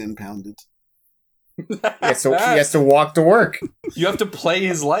car gets impounded? So he has to walk to work. You have to play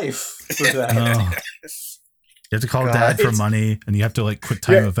his life for that. You have to call dad for money, and you have to like quick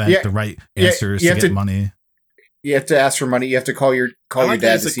time event the right answers to get money. You have to ask for money. You have to call your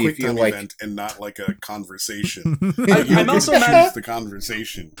dad to see if you like, and not like a conversation. I'm also mad the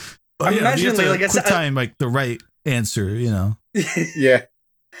conversation. I'm imagining like quick time, like the right answer. You know. Yeah.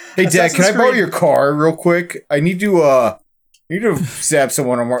 Hey, Dad, can I borrow your car real quick? I need to stab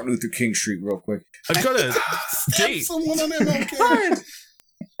someone on Martin Luther King Street real quick. I've got a date. Someone on MLK.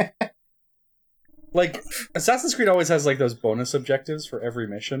 Like, Assassin's Creed always has, like, those bonus objectives for every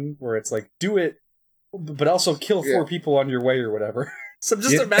mission, where it's like, do it, but also kill 4 people on your way or whatever. So I'm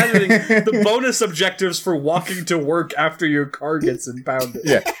just imagining the bonus objectives for walking to work after your car gets impounded.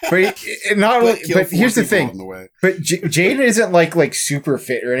 Yeah, but here's the thing. But Jaden isn't, like, super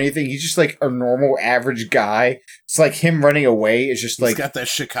fit or anything. He's just, like, a normal, average guy. It's like him running away is just, like... He's got that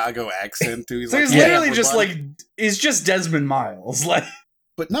Chicago accent, too. He's literally just, like... He's just Desmond Miles, like...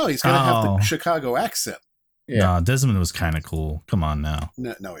 But no, he's gonna have the Chicago accent. Yeah, no, Desmond was kind of cool. Come on now.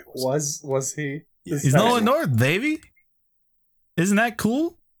 No, he wasn't. Was he? Yeah. He's Nolan North, baby. Isn't that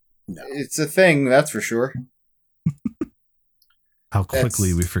cool? No. It's a thing, that's for sure. How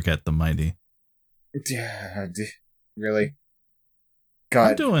quickly we forget the mighty. Yeah, really. God,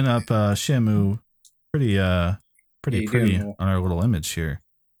 I'm doing up Shamu pretty on our little image here.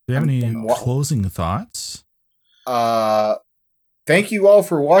 Do you have any closing thoughts? thank you all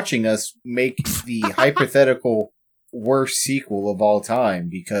for watching us make the hypothetical worst sequel of all time,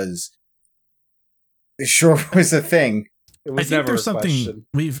 because it sure was a thing. It was I think never there's a something question.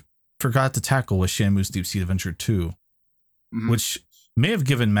 we've forgot to tackle with Shamu's Deep Sea Adventure 2, which may have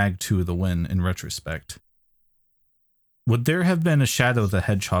given Mag 2 the win in retrospect. Would there have been a Shadow the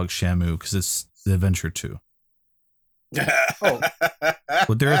Hedgehog Shamu, because it's the Adventure 2? Oh.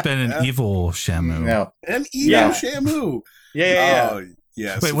 Would there have been an evil Shamu? No. An evil Shamu. Yeah. Oh,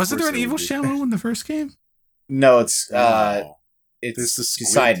 yes. Wait, wasn't there an evil Shamu in the first game? No, it's No. it's This is Squid.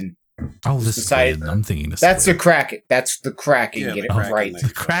 Poseidon. Oh, this is Poseidon. I'm thinking That's the Kraken. That's the Kraken. Yeah, Get the it Kraken. right.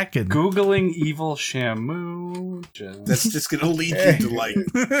 The Kraken. Googling evil Shamu. That's just gonna lead you to like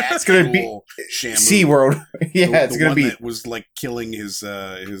It's gonna be Shamu. SeaWorld. Yeah, it's the gonna one be. that was like killing his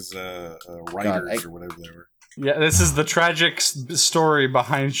writers or whatever they were. Yeah, this is the tragic story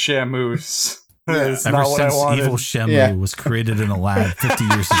behind Shamus. Yeah. It's Ever not what I since wanted. Evil Shamu was created in a lab 50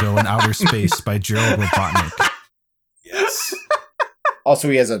 years ago in outer space by Gerald Robotnik. Yes. Also,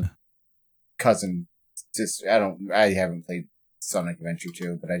 he has a cousin. Sister. I haven't played Sonic Adventure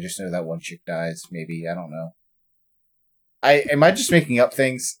 2, but I just know that one chick dies. Maybe, I don't know. Am I just making up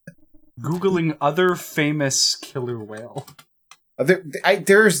things? Googling other famous killer whale.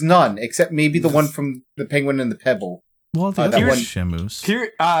 There's none except maybe the one from the Penguin and the Pebble. Well, the that other one- Shamus.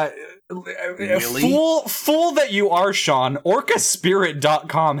 Here, Really? fool that you are, Sean.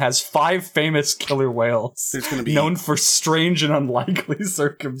 Orcaspirit.com has 5 famous killer whales There's gonna be known for strange and unlikely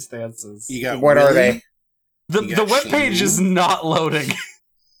circumstances. You got What are Willy. The You got webpage Shamu. is not loading.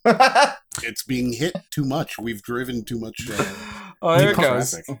 It's being hit too much. We've driven too much. Oh, there it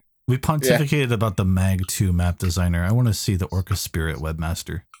goes. traffic. We pontificated about the Mag 2 map designer. I want to see the Orca Spirit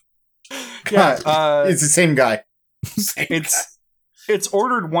webmaster. Yeah, It's the same guy. Same guy. It's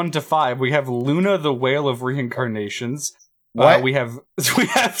ordered 1 to 5. We have Luna, the Whale of Reincarnations. What? We have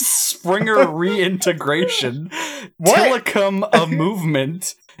Springer Reintegration. What? Tillicum, a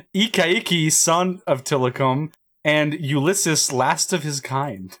Movement. Ikaiki, Son of Tillicum, and Ulysses, last of his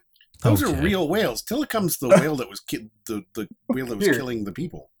kind. Those are Okay. real whales. Tillicum's the whale that was the whale that was Here. killing the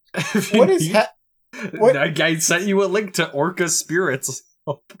people. What is what? I sent you a link to Orca Spirits.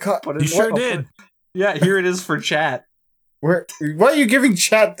 Put it You sure I'll did. put- Yeah, here it is for chat. Why are you giving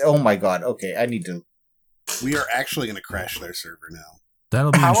chat? Oh my god. Okay, I need to. We are actually going to crash their server now.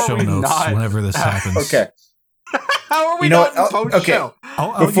 That'll be How in are show we notes not- whenever this happens. Okay. How are we You know not what? in post Okay. show?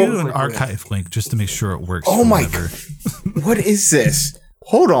 I'll Before- give you an archive link just to make sure it works. Oh for my whenever. What is this?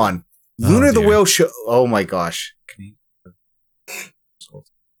 Hold on. Oh, Luna the dear. Whale show. Oh my gosh.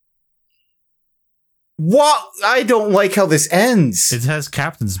 What? I don't like how this ends. It has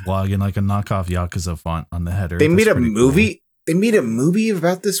Captain's blog and like a knockoff Yakuza font on the header. They That's made a pretty cool. movie. They made a movie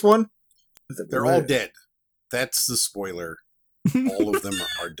about this one. They're all dead. That's the spoiler. All of them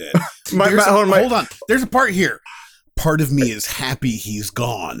are dead. Hold on. There's a part here. Part of me is happy he's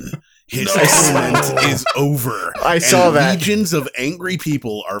gone. His torment is over. I saw and that. Legions of angry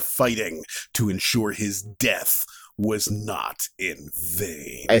people are fighting to ensure his death was not in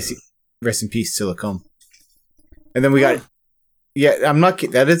vain. I see. Rest in peace, Silicon. And then we got. Yeah, I'm not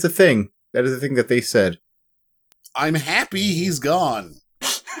kidding. That is a thing. That is a thing that they said. I'm happy he's gone.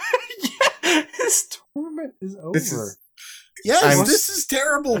 Yeah, his torment is over. Yes, this is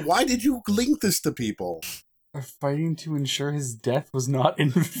terrible. Why did you link this to people? Are fighting to ensure his death was not in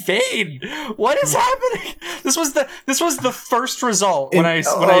vain. What is happening? This was the first result when I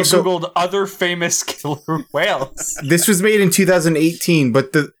googled other famous killer whales. This was made in 2018,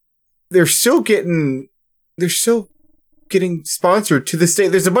 but they're still getting sponsored to this day.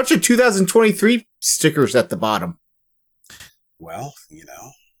 There's a bunch of 2023 stickers at the bottom. Well,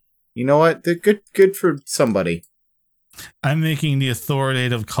 You know what? They're good for somebody. I'm making the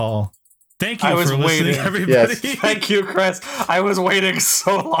authoritative call. Thank you I was for listening, waiting. everybody. Yes. Thank you, Chris. I was waiting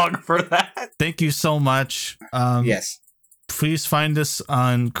so long for that. Thank you so much. Yes. Please find us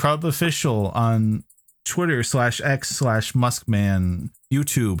on Crub Official on Twitter /X/Muskman,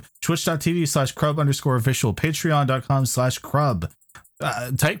 YouTube, twitch.tv/Crub_official, patreon.com/Crub.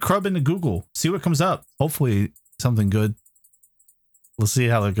 Type Crub into Google. See what comes up. Hopefully something good. We'll see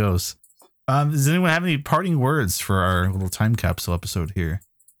how it goes. Does anyone have any parting words for our little time capsule episode here?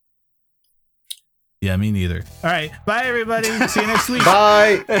 Yeah, me neither. All right. Bye, everybody. See you next week.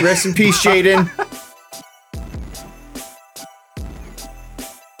 Bye. Rest in peace, Jaden.